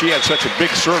 and she had such a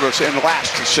big service in the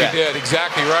last set. She did,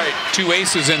 exactly right. 2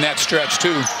 aces in that stretch,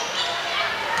 too.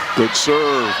 Good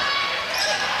serve.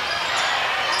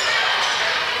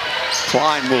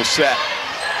 Klein will set.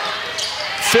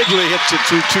 Figley hits it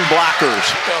through 2 blockers.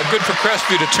 Well, good for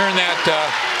Crestview to turn that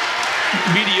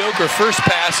mediocre first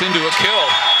pass into a kill.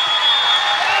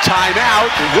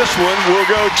 Timeout. This one will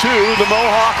go to the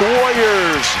Mohawk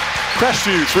Warriors.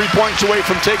 Crestview 3 points away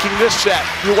from taking this set.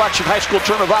 You're watching high school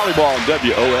tournament volleyball on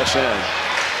WOSN.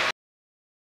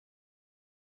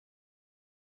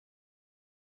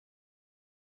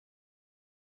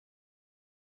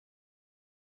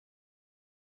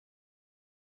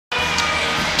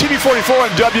 TV44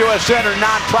 and WSN are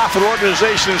nonprofit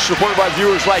organizations supported by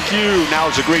viewers like you. Now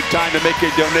is a great time to make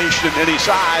a donation of any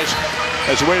size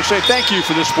as a way to say thank you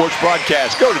for this sports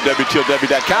broadcast. Go to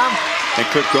WTLW.com and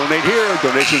click donate here.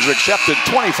 Donations are accepted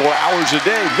 24 hours a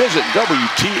day. Visit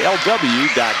WTLW.com.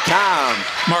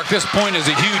 Mark, this point is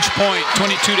a huge point,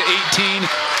 22-18.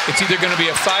 It's either going to be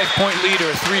a 5-point lead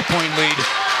or a 3-point lead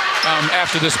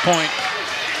after this point.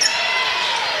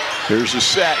 Here's the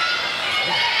set.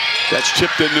 That's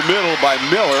chipped in the middle by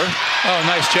Miller. Oh,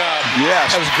 nice job.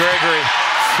 Yes. That was Gregory.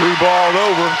 Free balled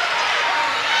over.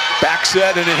 Back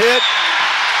set and a hit.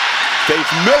 Faith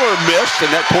Miller missed,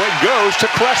 and that point goes to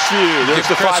Crestview. There's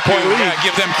the 5-point lead. Yeah,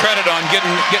 give them credit on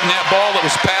getting that ball that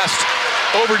was passed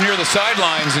over near the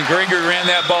sidelines, and Gregory ran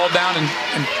that ball down and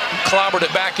clobbered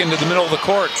it back into the middle of the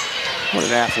court. What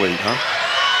an athlete, huh?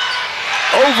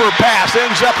 Overpass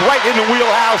ends up right in the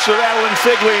wheelhouse of Adeline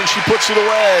Figley, and she puts it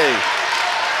away.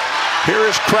 Here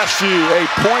is Crestview, a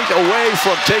point away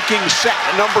from taking set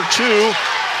number 2.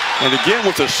 And again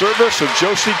with the service of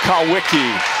Josie Kowicki.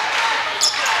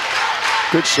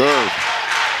 Good serve.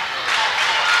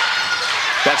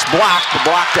 That's blocked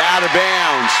out of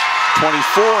bounds.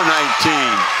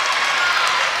 24-19.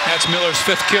 That's Miller's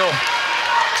 5th kill.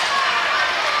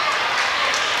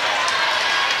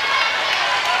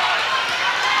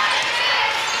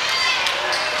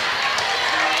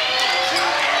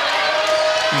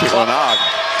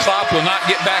 Klopp will not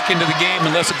get back into the game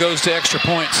unless it goes to extra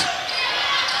points.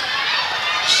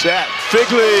 Set.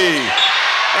 Figley.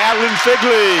 Adeline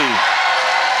Figley.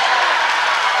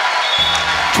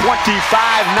 25-19.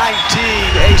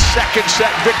 A 2nd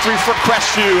set victory for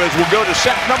Crestview as we'll go to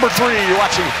set number 3. You're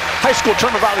watching high school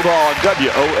tournament volleyball on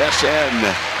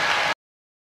WOSN.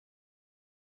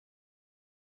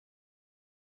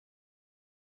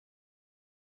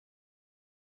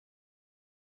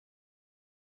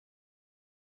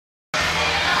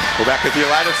 We're back at the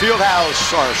Elida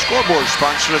Fieldhouse. Our scoreboard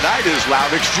sponsor tonight is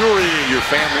Loudix Jewelry, your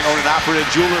family-owned and operated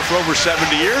jeweler for over 70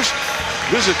 years.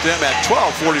 Visit them at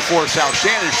 1244 South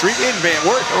Shannon Street in Van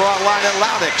Wert or online at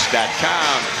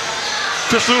loudix.com.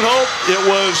 Chris Hope, it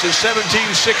was a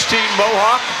 17-16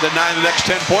 Mohawk. The 9 of the next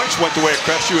 10 points went the way of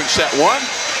Crestview in set 1.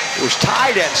 It was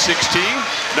tied at 16.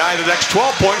 9 of the next 12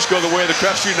 points go the way of the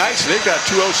Crestview Knights. They've got a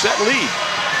 2-0 set lead.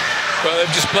 Well,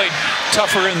 they've just played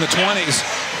tougher in the 20s.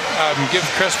 Give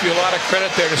Crestview a lot of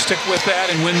credit there to stick with that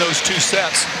and win those 2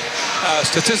 sets.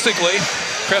 Statistically,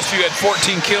 Crestview had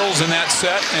 14 kills in that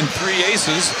set and 3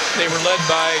 aces. They were led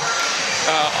by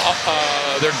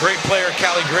their great player,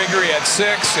 Callie Gregory, at 6,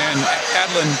 and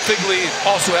Adeline Figley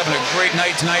also having a great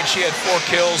night tonight. She had 4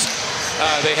 kills.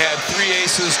 They had 3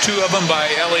 aces, 2 of them by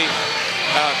Ellie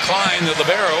Klein, the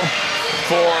libero.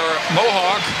 For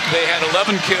Mohawk, they had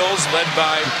 11 kills, led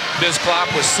by Biz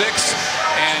Klopp with 6,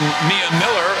 and Mia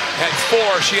Miller had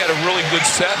 4. She had a really good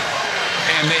set,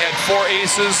 and they had 4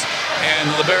 aces, and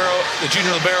the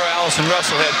junior libero, Allison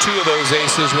Russell, had 2 of those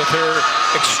aces with her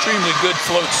extremely good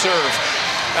float serve.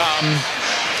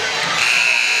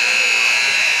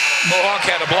 Mohawk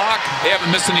had a block. They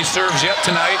haven't missed any serves yet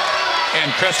tonight,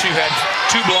 and Crestview had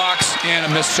 2 blocks and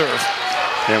a missed serve.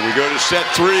 And we go to set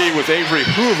 3 with Avery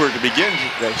Hoover to begin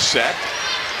the set.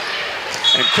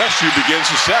 And Crestview begins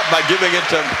the set by giving it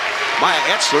to Maya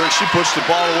Etzler, and she puts the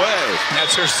ball away. And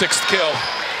that's her 6th kill.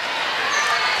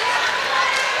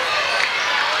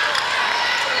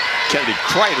 Kennedy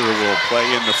Kreider will play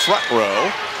in the front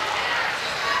row.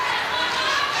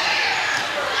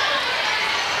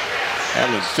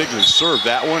 Adeline Figley served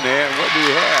that one, and what do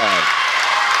we have?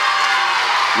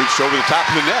 Reached over the top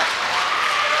of the net.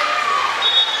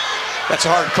 That's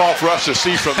a hard call for us to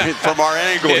see from our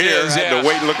angle here. Is, Had to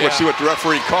wait and look and see what the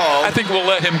referee called. I think we'll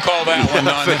let him call that one.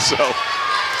 I think so.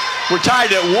 We're tied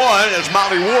at 1 as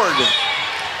Molly Ward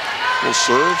will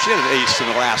serve. She had an ace in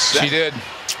the last set. She did.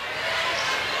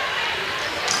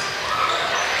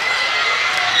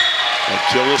 And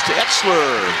kill is to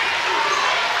Etzler.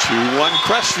 2-1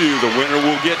 Crestview. The winner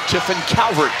will get Tiffin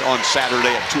Calvert on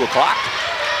Saturday at 2 o'clock.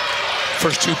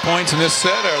 First 2 points in this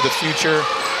set are the future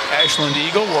Ashland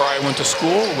Eagle, where I went to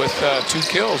school, with 2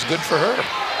 kills. Good for her.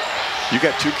 You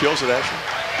got 2 kills at Ashland?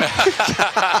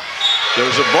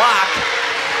 There's a block.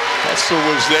 Etzler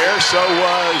was there, so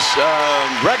was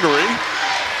Gregory.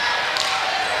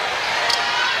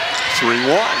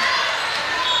 3-1.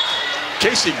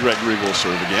 Casey Gregory will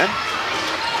serve again.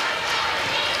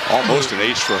 Almost an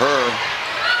ace for her.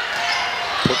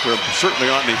 Put her certainly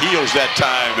on the heels that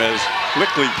time as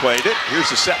Lickley played it.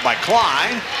 Here's the set by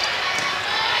Klein.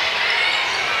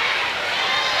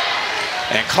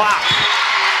 And Klopp.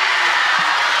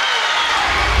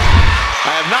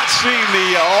 I have not seen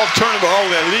the all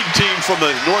league team from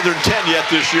the Northern 10 yet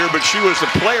this year, but she was the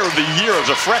player of the year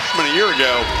as a freshman a year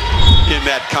ago in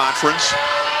that conference.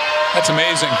 That's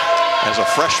amazing. As a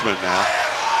freshman now.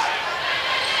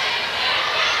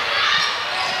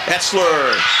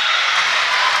 Etzler.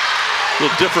 A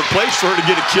little different place for her to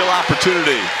get a kill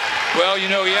opportunity. Well, you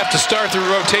know, you have to start the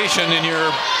rotation in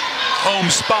your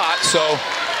home spot, so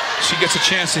she gets a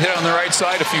chance to hit on the right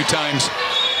side a few times.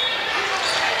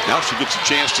 Now she gets a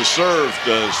chance to serve,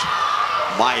 does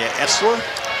Maya Etzler.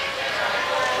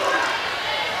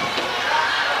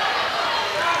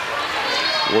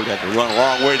 Ward had to run a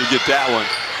long way to get that one.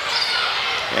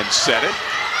 And set it.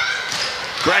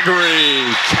 Gregory,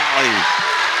 Callie.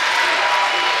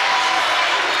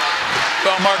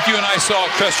 Well, Mark, you and I saw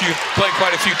Crestview play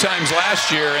quite a few times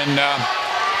last year, and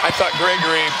I thought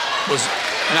Gregory was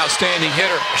an outstanding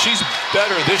hitter. She's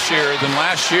better this year than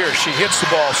last year. She hits the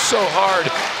ball so hard,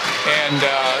 and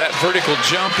that vertical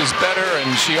jump is better, and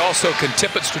she also can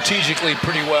tip it strategically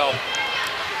pretty well.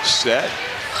 Set,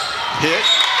 hit.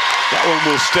 That one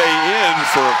will stay in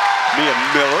for Mia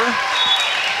Miller.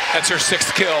 That's her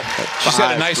 6th kill. She's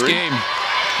had a nice game.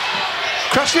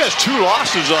 Crestview has 2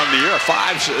 losses on the year. A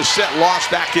 5-set loss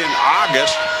back in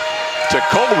August to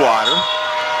Coldwater.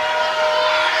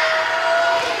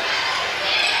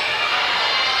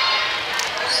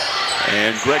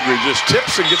 And Gregory just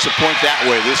tips and gets a point that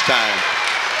way this time.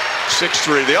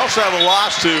 6-3. They also have a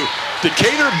loss to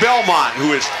Decatur Belmont,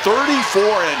 who is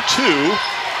 34-2.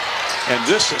 And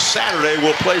this Saturday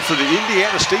will play for the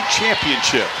Indiana State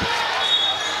Championship.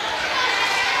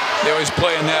 They always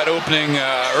play in that opening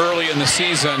early in the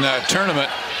season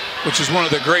tournament, which is one of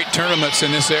the great tournaments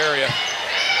in this area.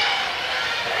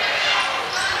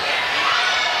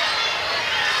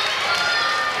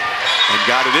 And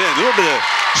got it in. A little bit of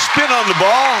spin on the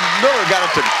ball. Miller got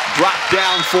it to drop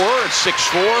down for her at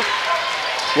 6-4.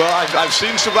 Well, I've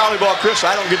seen some volleyball, Chris.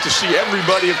 I don't get to see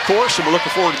everybody, of course, and we're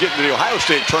looking forward to getting to the Ohio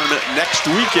State tournament next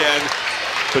weekend.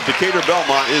 But Decatur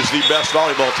Belmont is the best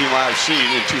volleyball team I've seen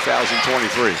in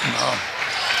 2023. Oh.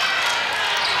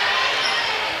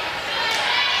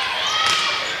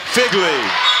 Figley.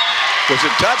 Was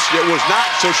it touched? It was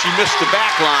not, so she missed the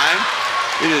back line.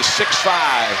 It is 6-5.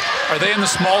 Are they in the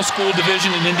small school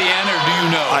division in Indiana, or do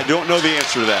you know? I don't know the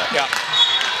answer to that. Yeah.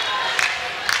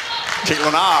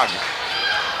 Caitlin Ogg.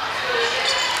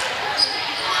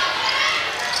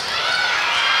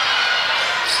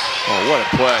 Oh, what a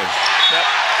play. Yep.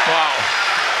 Wow.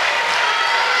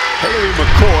 Haley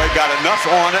McCoy got enough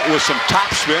on it with some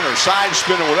top spin or side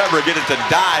spin or whatever to get it to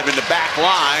dive in the back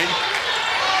line.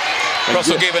 And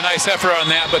Russell gave a nice effort on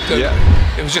that, but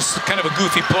it was just kind of a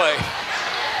goofy play.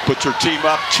 Puts her team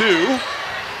up 2.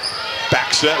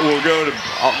 Back set will go to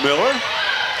Miller.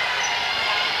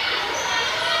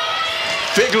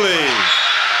 Figley.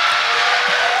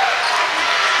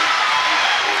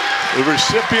 The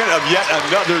recipient of yet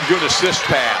another good assist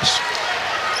pass.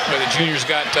 Well, the juniors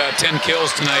got 10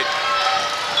 kills tonight.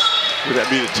 Would that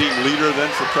be the team leader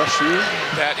then for Crestview?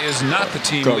 That is not the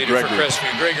team leader for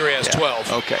Crestview. Gregory has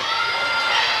 12. Okay.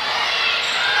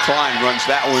 Klein runs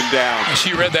that one down. And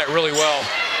she read that really well.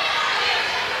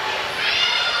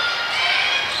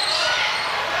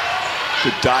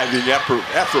 Good diving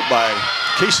effort by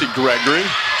Casey Gregory.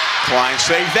 Klein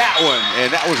saved that one,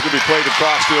 and that was going to be played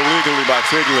across illegally by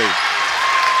Figley.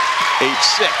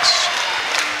 8-6.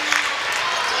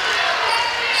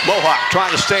 Mohawk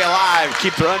trying to stay alive,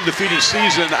 keep their undefeated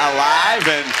season alive,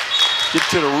 and get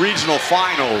to the regional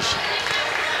finals.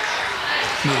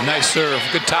 Nice serve,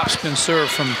 good topspin serve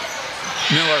from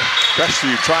Miller.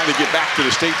 Crestview trying to get back to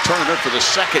the state tournament for the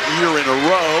second year in a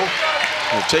row.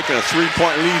 They're taking a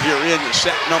 3-point lead here in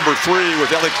set number 3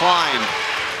 with Ellie Klein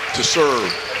to serve.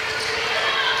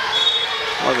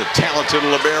 One of the talented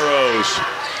liberos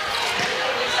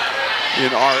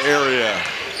in our area.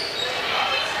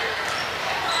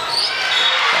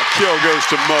 That kill goes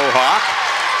to Mohawk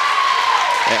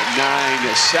at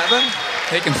 9-7.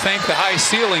 They can thank the high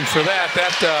ceiling for that.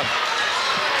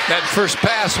 That first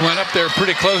pass went up there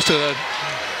pretty close to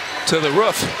the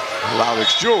roof.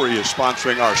 Loudix Jewelry is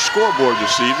sponsoring our scoreboard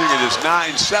this evening. It is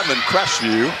 9-7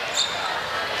 Crestview.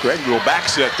 Greg will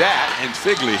backset that, and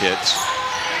Figley hits.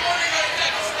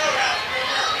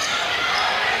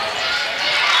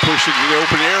 Pushing the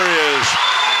open areas,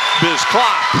 Biz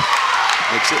Klopp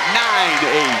makes it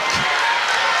 9-8.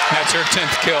 That's her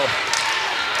 10th kill,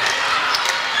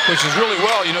 which is really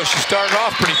well. You know, she started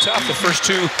off pretty tough. The first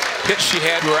 2 hits she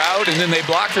had were out, and then they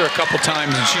blocked her a couple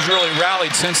times, and she's really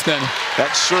rallied since then.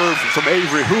 That serve from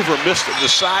Avery Hoover missed at the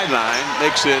sideline,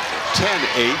 makes it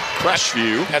 10-8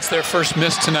 Crestview. That's their first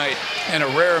miss tonight, and a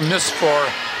rare miss for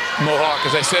Mohawk.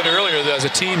 As I said earlier, as a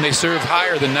team, they serve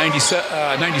higher than 96%.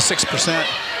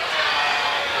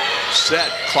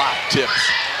 Set, clock tips.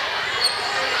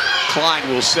 Klein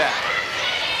will set.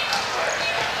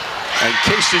 And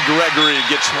Casey Gregory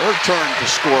gets her turn to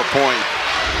score a point.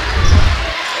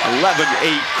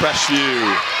 11-8 Crestview.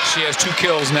 She has 2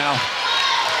 kills now.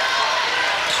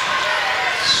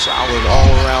 Solid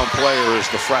all-around player is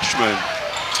the freshman.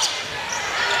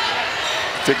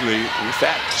 Figley with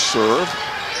that serve.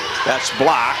 That's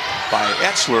blocked by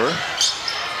Etzler.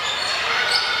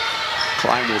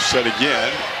 Klein will set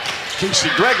again. Casey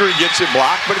Gregory gets it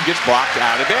blocked, but it gets blocked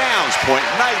out of bounds. Point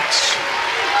Knights.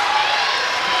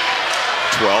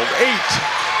 12-8.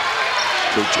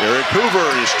 Coach Eric Hoover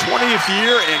in his 20th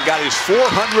year and got his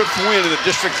 400th win in the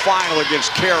district final against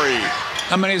Cary.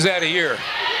 How many is that a year?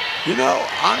 You know,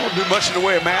 I don't do much in the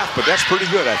way of math, but that's pretty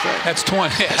good, I think. That's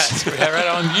 20. Yeah, that's right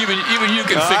on. Even you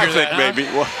can figure that. I think maybe.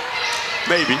 Well,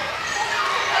 maybe.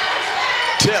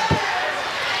 Tip.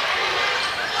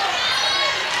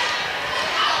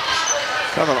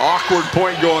 Kind of an awkward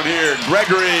point going here.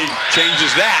 Gregory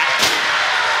changes that.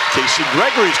 Casey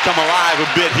Gregory's come alive a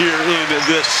bit here in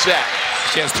this set.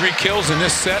 She has 3 kills in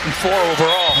this set and 4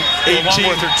 overall, along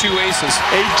with her 2 aces.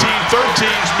 18-13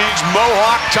 means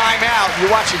Mohawk timeout. You're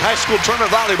watching high school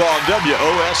tournament volleyball on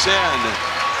WOSN.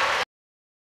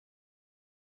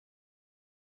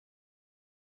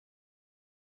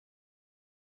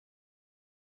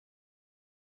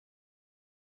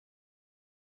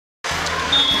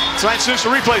 Tonight's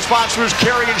instant replay sponsors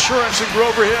Cary Insurance in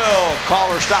Grover Hill. Call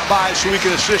or stop by so we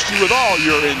can assist you with all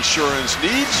your insurance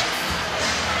needs.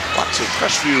 Lots of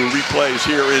Crestview replays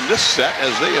here in this set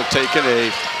as they have taken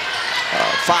a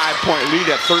 5-point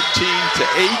lead at 13-8.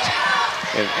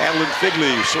 And Adeline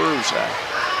Figley serves that.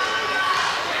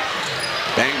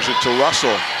 Bangs it to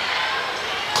Russell.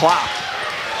 Klopp.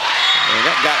 And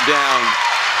that got down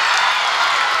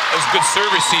That was a good serve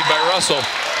receive by Russell.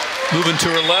 Moving to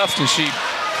her left, and she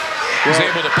was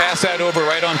able to pass that over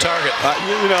right on target.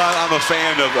 You know, I'm a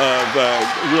fan of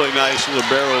really nice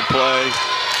libero play.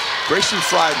 Grayson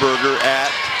Freiberger at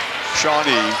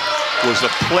Shawnee was the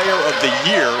player of the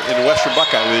year in the Western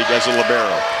Buckeye League as a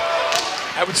libero.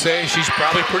 I would say she's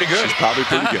probably pretty good. She's probably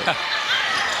pretty good.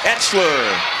 Etzler.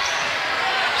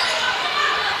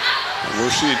 And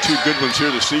we're seeing two good ones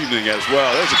here this evening as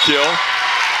well. There's a kill.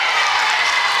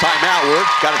 Timeout work.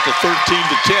 Got it to 13-10.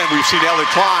 We've seen Ellie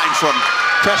Klein from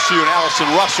Crestview and Allison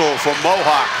Russell from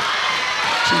Mohawk.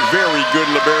 Two very good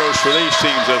liberos for these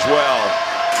teams as well.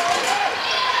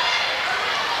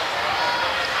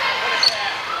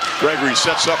 Gregory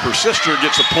sets up her sister,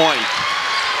 gets a point.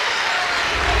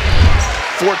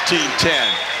 14-10.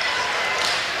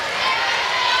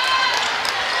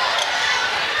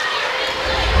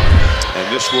 And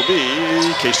this will be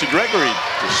Casey Gregory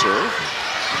to serve.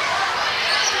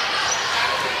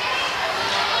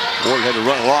 Ward had to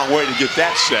run a long way to get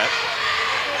that set.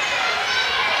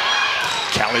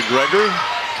 Callie Gregory,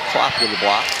 Klopp with a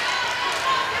block.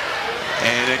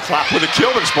 And then Klopp with a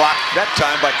Kilman's block, that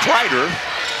time by Kreider.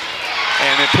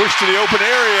 And then pushed to the open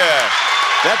area.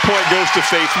 That point goes to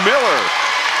Faith Miller.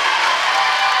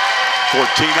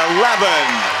 14-11.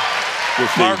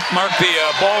 Mark, the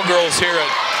ball girls here at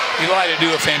Elida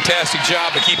do a fantastic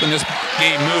job of keeping this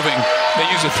game moving. They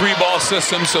use a 3-ball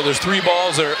system, so there's 3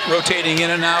 balls that are rotating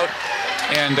in and out,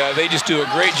 and they just do a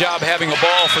great job having a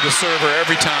ball for the server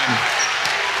every time.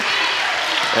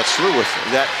 That's through with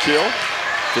that kill.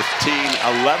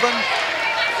 15-11.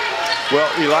 Well,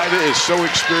 Elida is so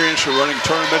experienced at running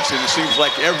tournaments, and it seems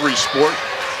like every sport.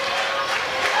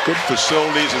 Good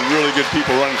facilities and really good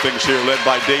people running things here, led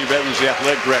by Dave Evans, the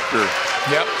athletic director.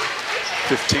 Yep.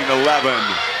 15-11.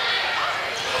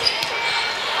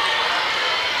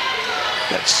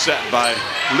 That's set by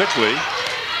Lickley.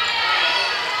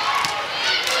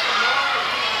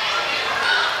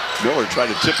 Miller tried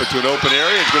to tip it to an open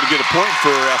area. He's going to get a point for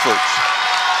her efforts.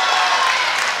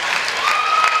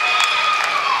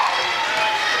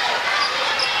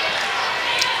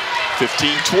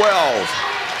 15-12.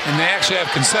 And they actually have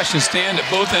concession stand at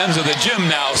both ends of the gym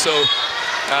now. So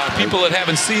people that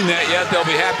haven't seen that yet, they'll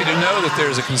be happy to know that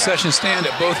there's a concession stand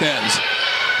at both ends.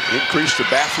 Increase the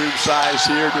bathroom size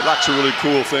here. Do lots of really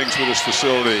cool things with this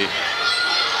facility.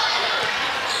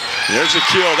 There's a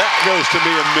kill. That goes to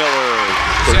Mia Miller.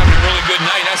 She's having a really good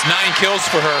night. That's 9 kills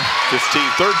for her.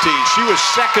 15-13. She was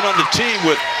second on the team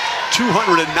with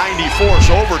 294,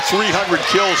 so over 300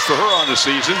 kills for her on the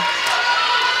season.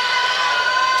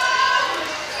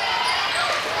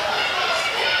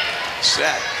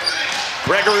 Set.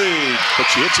 Gregory,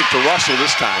 but she hits it to Russell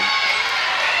this time.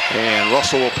 And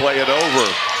Russell will play it over.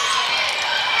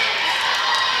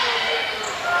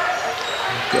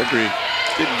 Gregory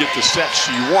didn't get the set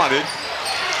she wanted.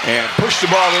 And pushed the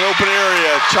ball in an open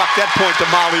area. Chucked that point to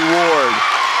Molly Ward.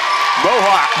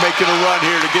 Mohawk making a run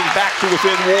here to get back to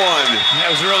within 1. That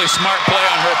was a really smart play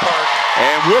on her part.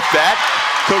 And with that,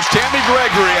 Coach Tammy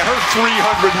Gregory at her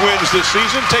 300 wins this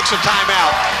season takes a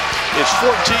timeout. It's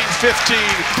 14-15.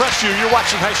 Crestview, you're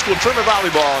watching high school tournament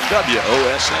volleyball on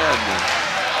WOSN.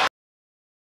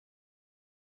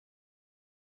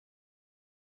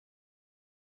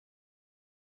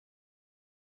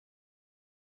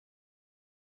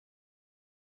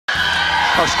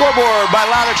 Our scoreboard by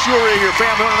Laudex Jewelry, your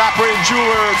family-owned and operated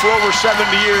jeweler for over 70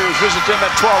 years. Visit them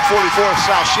at 1244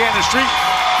 South Shannon Street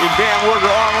in Van Wert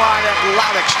or online at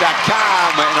Laudex.com.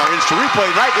 And our instant replay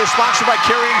tonight is sponsored by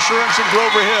Carey Insurance in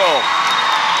Grover Hill.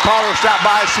 Call or stop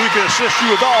by so we can assist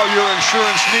you with all your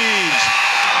insurance needs.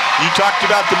 You talked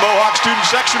about the Mohawk student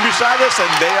section beside us, and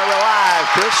they are alive,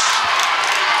 Chris.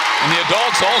 And the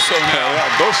adults also now. Yeah,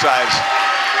 on both sides.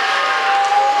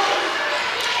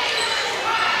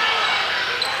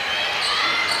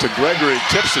 To Gregory,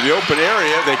 tips to the open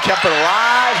area. They kept it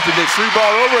alive. Did they free ball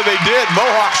over? They did.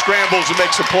 Mohawk scrambles and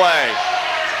makes a play.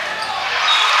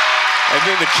 And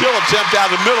then the kill attempt out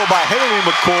of the middle by Haley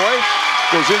McCoy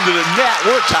goes into the net.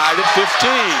 We're tied at 15.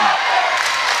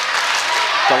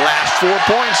 The last 4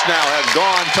 points now have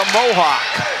gone to Mohawk.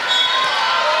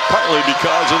 Partly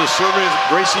because of the serving of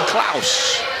Gracie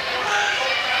Klaus.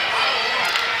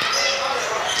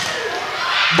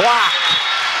 Blocked.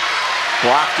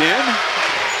 Blocked in.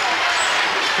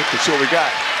 I think that's what we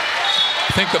got.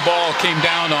 I think the ball came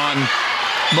down on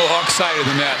Mohawk's side of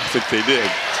the net. I think they did.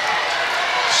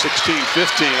 16-15.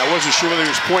 I wasn't sure whether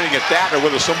he was pointing at that or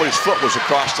whether somebody's foot was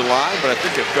across the line, but I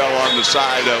think it fell on the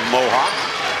side of Mohawk.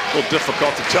 A little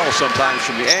difficult to tell sometimes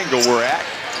from the angle we're at.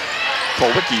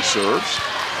 Policki serves.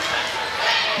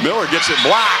 Miller gets it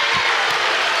blocked.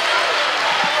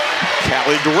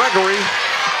 Callie Gregory.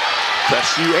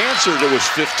 Crestview answered. It was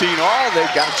 15 all. They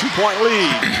got a 2-point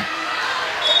lead.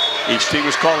 Each team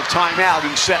was called a timeout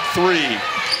in set 3.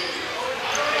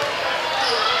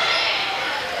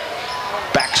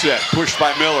 Back set, pushed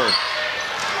by Miller.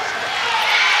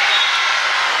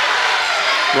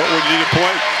 What would you need a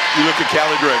point? You look at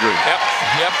Callie Gregory.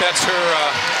 Yep, that's her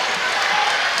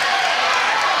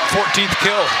 14th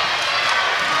kill.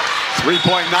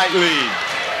 3-point night lead.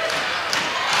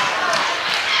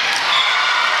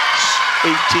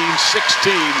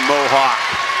 18-16 Mohawk.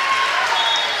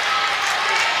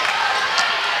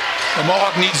 The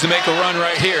Mohawk needs to make a run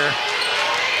right here.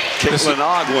 Caitlin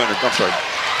Ogwinner. I'm sorry.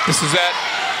 This is that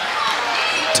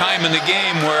time in the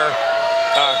game where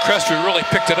Crestview really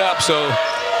picked it up, so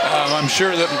I'm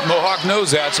sure that Mohawk knows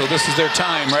that, so this is their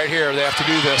time right here. They have to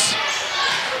do this.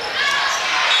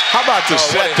 How about the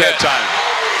set that time?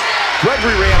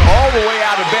 Gregory ran all the way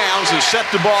out of bounds and set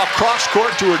the ball cross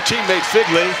court to her teammate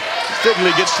Figley. Figley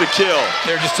gets the kill.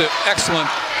 They're just an excellent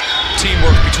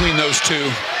teamwork between those two.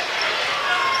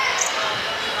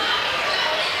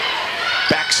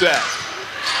 Back set.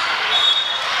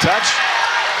 Touch.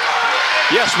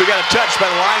 Yes, we got a touch by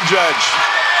the line judge.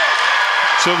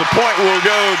 So the point will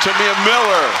go to Mia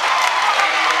Miller.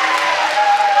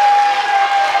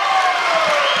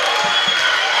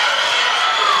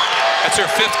 That's her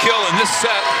 5th kill in this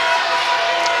set.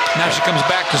 Now she comes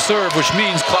back to serve, which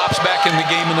means Klopp's back in the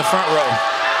game in the front row.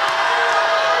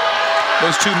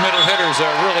 Those two middle hitters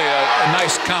are really a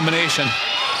nice combination.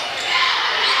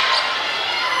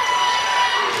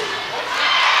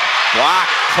 Block,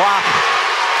 Klopp.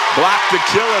 Block the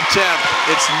kill attempt.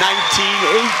 It's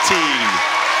 19-18.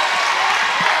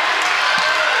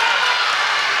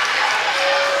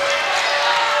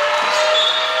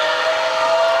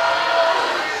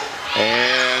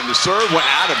 And the serve went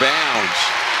out of bounds.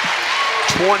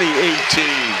 20-18.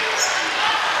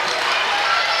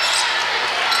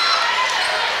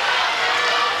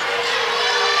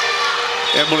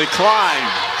 Ellie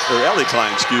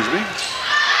Klein, excuse me.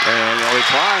 And Ellie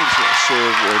Klein's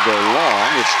serve will go long.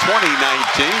 It's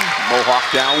 20-19. Mohawk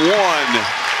down 1.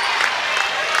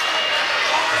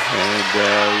 And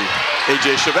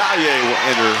A.J. Chevalier will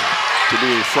enter to be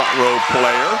a front row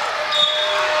player.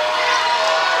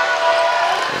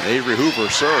 And Avery Hoover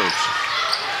serves.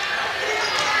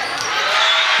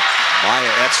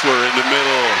 Maya Etzler in the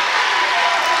middle.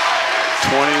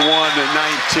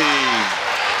 21-19.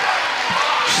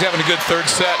 She's having a good 3rd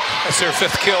set. That's her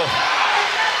 5th kill.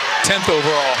 10th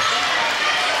overall.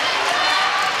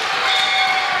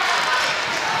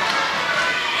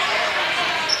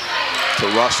 To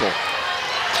Russell.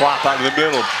 Klopp out of the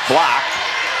middle. Block.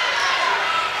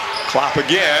 Klopp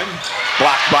again.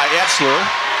 Blocked by Etzler.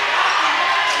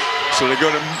 So they go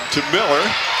to Miller.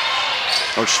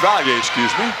 Or Chevalier,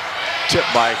 excuse me.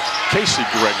 Tipped by Casey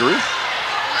Gregory.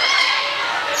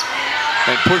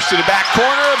 And pushed to the back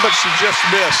corner, but she just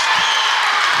missed.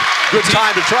 Good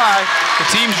time to try. The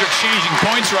teams are exchanging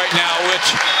points right now,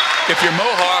 which if you're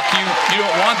Mohawk, you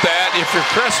don't want that. If you're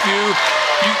Crestview,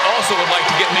 you also would like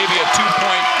to get maybe a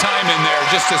 2-point time in there.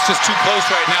 It's just too close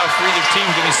right now for either team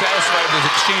to be satisfied with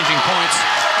exchanging points.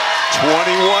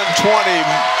 21-20.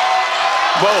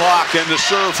 Mohawk and the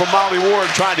serve from Molly Ward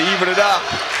trying to even it up.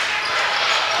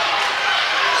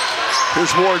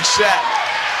 Here's Ward's set.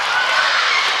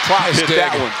 Klopp hit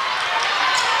that one.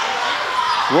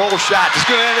 Roll shot. It's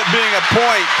going to end up being a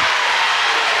point.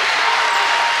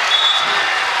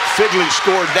 Figley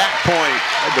scored that point.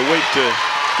 I had to wait to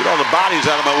get all the bodies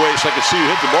out of my way so I could see who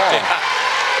hit the ball.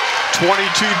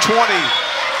 22-20.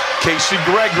 Casey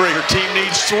Gregory, her team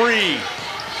needs 3.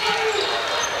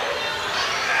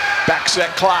 Back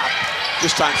set Klopp.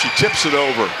 This time she tips it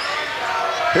over.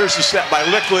 Here's the set by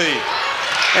Lickley.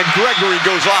 And Gregory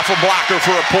goes off a blocker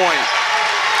for a point.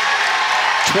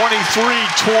 23-20.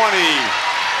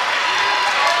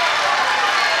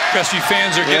 Crestview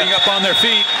fans are getting up on their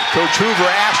feet. Coach Hoover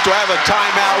asked to have a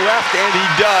timeout left, and he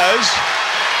does.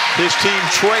 His team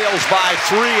trails by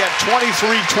 3 at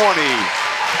 23-20.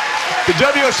 The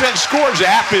WSN Scores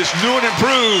app is new and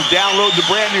improved. Download the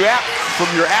brand new app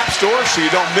from your app store so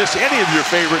you don't miss any of your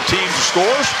favorite teams'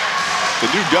 scores.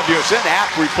 The new WSN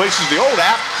app replaces the old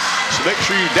app, so make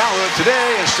sure you download it today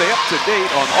and stay up to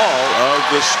date on all of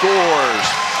the scores.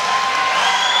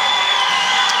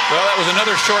 Well, that was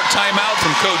another short timeout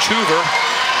from Coach Hoover.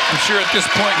 I'm sure at this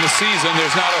point in the season,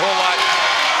 there's not a whole lot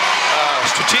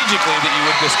strategically that you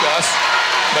would discuss,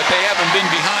 but they haven't been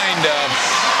behind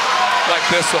like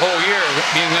this the whole year,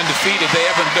 being undefeated. They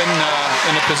haven't been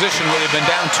in a position where they've been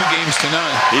down 2 games to none.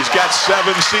 He's got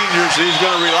 7 seniors. He's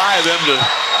going to rely on them to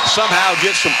somehow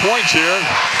get some points here.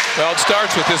 Well, it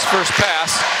starts with his first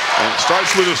pass. And it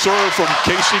starts with a serve from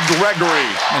Casey Gregory.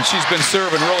 And she's been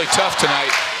serving really tough tonight.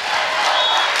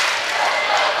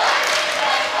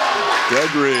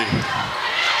 Gregory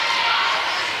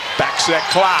backs that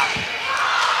Klopp.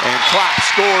 And Klopp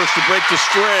scores to break the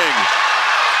string.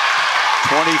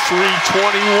 23-21.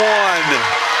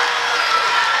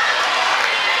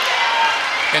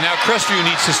 And now Crestview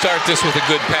needs to start this with a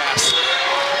good pass.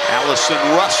 Allison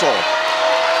Russell.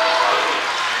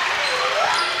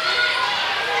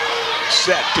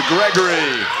 Set to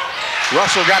Gregory.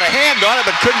 Russell got a hand on it,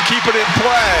 but couldn't keep it in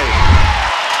play.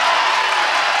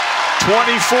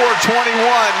 24-21.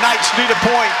 Knights need a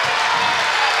point.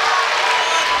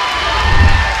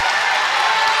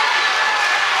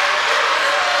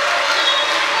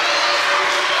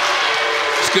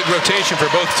 Good rotation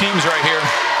for both teams right here.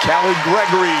 Callie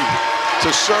Gregory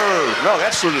to serve. No,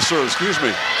 that's for the serve, excuse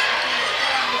me.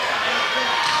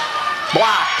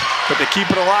 Blocked, but they keep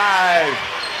it alive.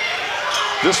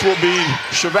 This will be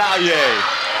Chevalier.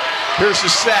 Here's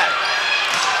the set.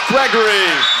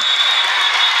 Gregory.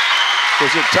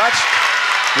 Was it touched?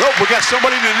 Nope, we got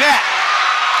somebody in the net.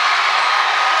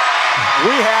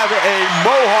 We have a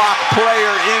Mohawk player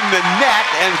in the net,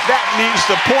 and that means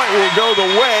the point will go the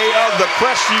way of the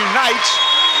Crestview Knights,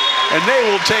 and they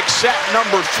will take set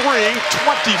number 3,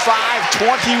 25-21.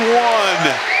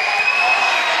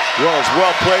 Well, as well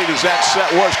played as that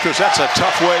set was, Chris, that's a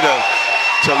tough way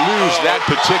to lose that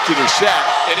particular set.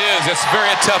 It is. It's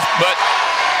very tough, but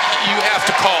you have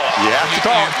to call it. You have to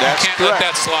call it. That's correct. Let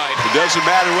that slide. It doesn't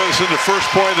matter whether it's in the first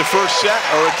point of the first set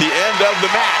or at the end of the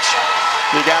match.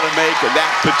 You got to make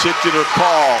that particular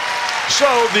call. So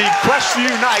the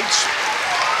Crestview Knights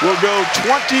will go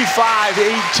 25-18,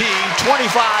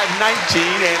 25-19,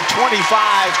 and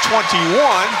 25-21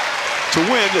 to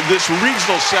win this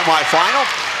regional semifinal.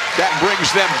 That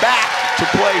brings them back to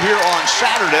play here on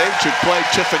Saturday to play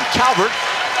Tiffin Calvert.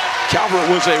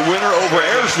 Calvert was a winner over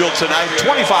Ayersville tonight,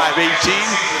 25-18,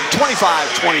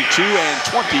 25-22, and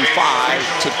 25-12.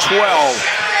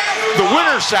 The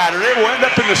winner Saturday will end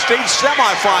up in the state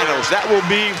semifinals. That will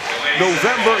be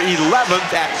November 11th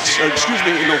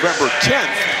November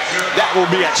 10th. That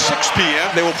will be at 6 p.m.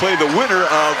 They will play the winner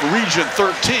of Region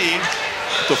 13.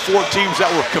 The 4 teams that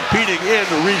were competing in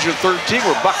Region 13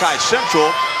 were Buckeye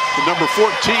Central, the number 14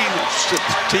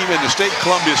 team in the state,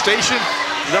 Columbia Station,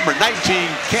 the number 19,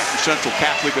 Canton Central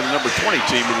Catholic, and the number 20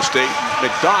 team in the state,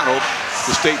 McDonald.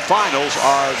 The state finals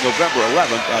are November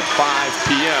 11th at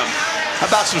 5 p.m. How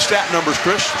about some stat numbers,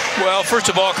 Chris? Well, first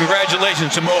of all,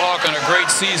 congratulations to Mohawk on a great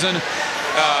season.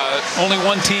 Only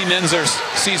one team ends their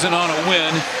season on a win,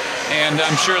 and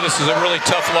I'm sure this is a really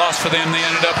tough loss for them. They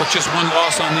ended up with just 1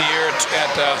 loss on the year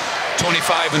at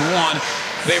 25-1.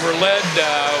 They were led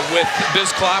with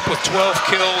Biz Klopp with 12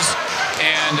 kills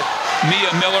and Mia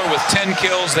Miller with 10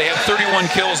 kills. They had 31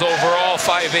 kills overall,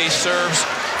 5 ace serves,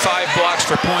 5 blocks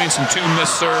for points, and 2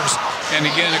 missed serves. And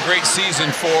again, a great season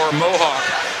for Mohawk.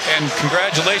 And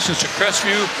congratulations to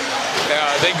Crestview.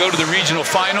 They go to the regional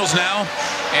finals now,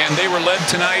 and they were led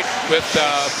tonight with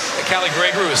Callie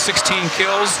Gregory with 16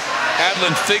 kills,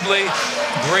 Adeline Figley,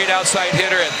 great outside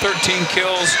hitter at 13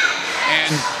 kills,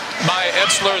 and Maya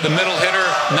Etzler, the middle hitter,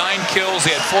 9 kills.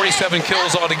 They had 47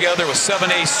 kills altogether with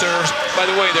 7 ace serves. By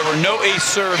the way, there were no ace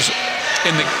serves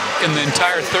in the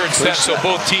entire third set, so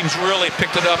both teams really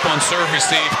picked it up on serve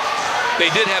receive. They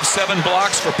did have 7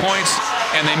 blocks for points,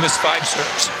 and they missed 5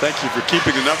 serves. Thank you for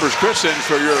keeping the numbers, Chris, and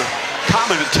for your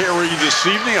commentary this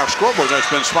evening. Our scoreboard has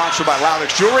been sponsored by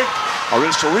Loudix Jewelry. Our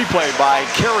instant replay by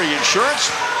Carey Insurance.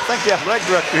 Thank the athletic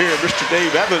director here, Mr.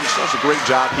 Dave Evans. Does a great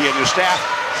job, he and his staff.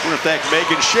 I want to thank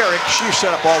Megan Sherrick. She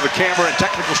set up all the camera and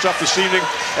technical stuff this evening,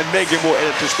 and Megan will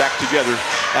edit this back together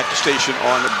at the station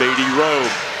on Beatty Road.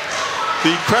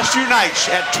 The Crestview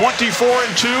Knights at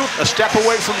 24-2, a step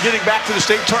away from getting back to the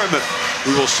state tournament.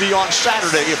 We will see on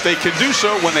Saturday if they can do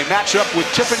so when they match up with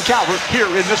Tiffin Calvert here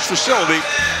in this facility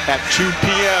at 2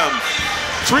 p.m.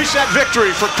 3-set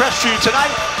victory for Crestview tonight.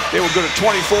 They will go to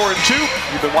 24-2.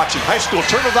 You've been watching high school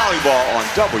tournament volleyball on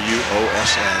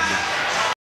WOSN.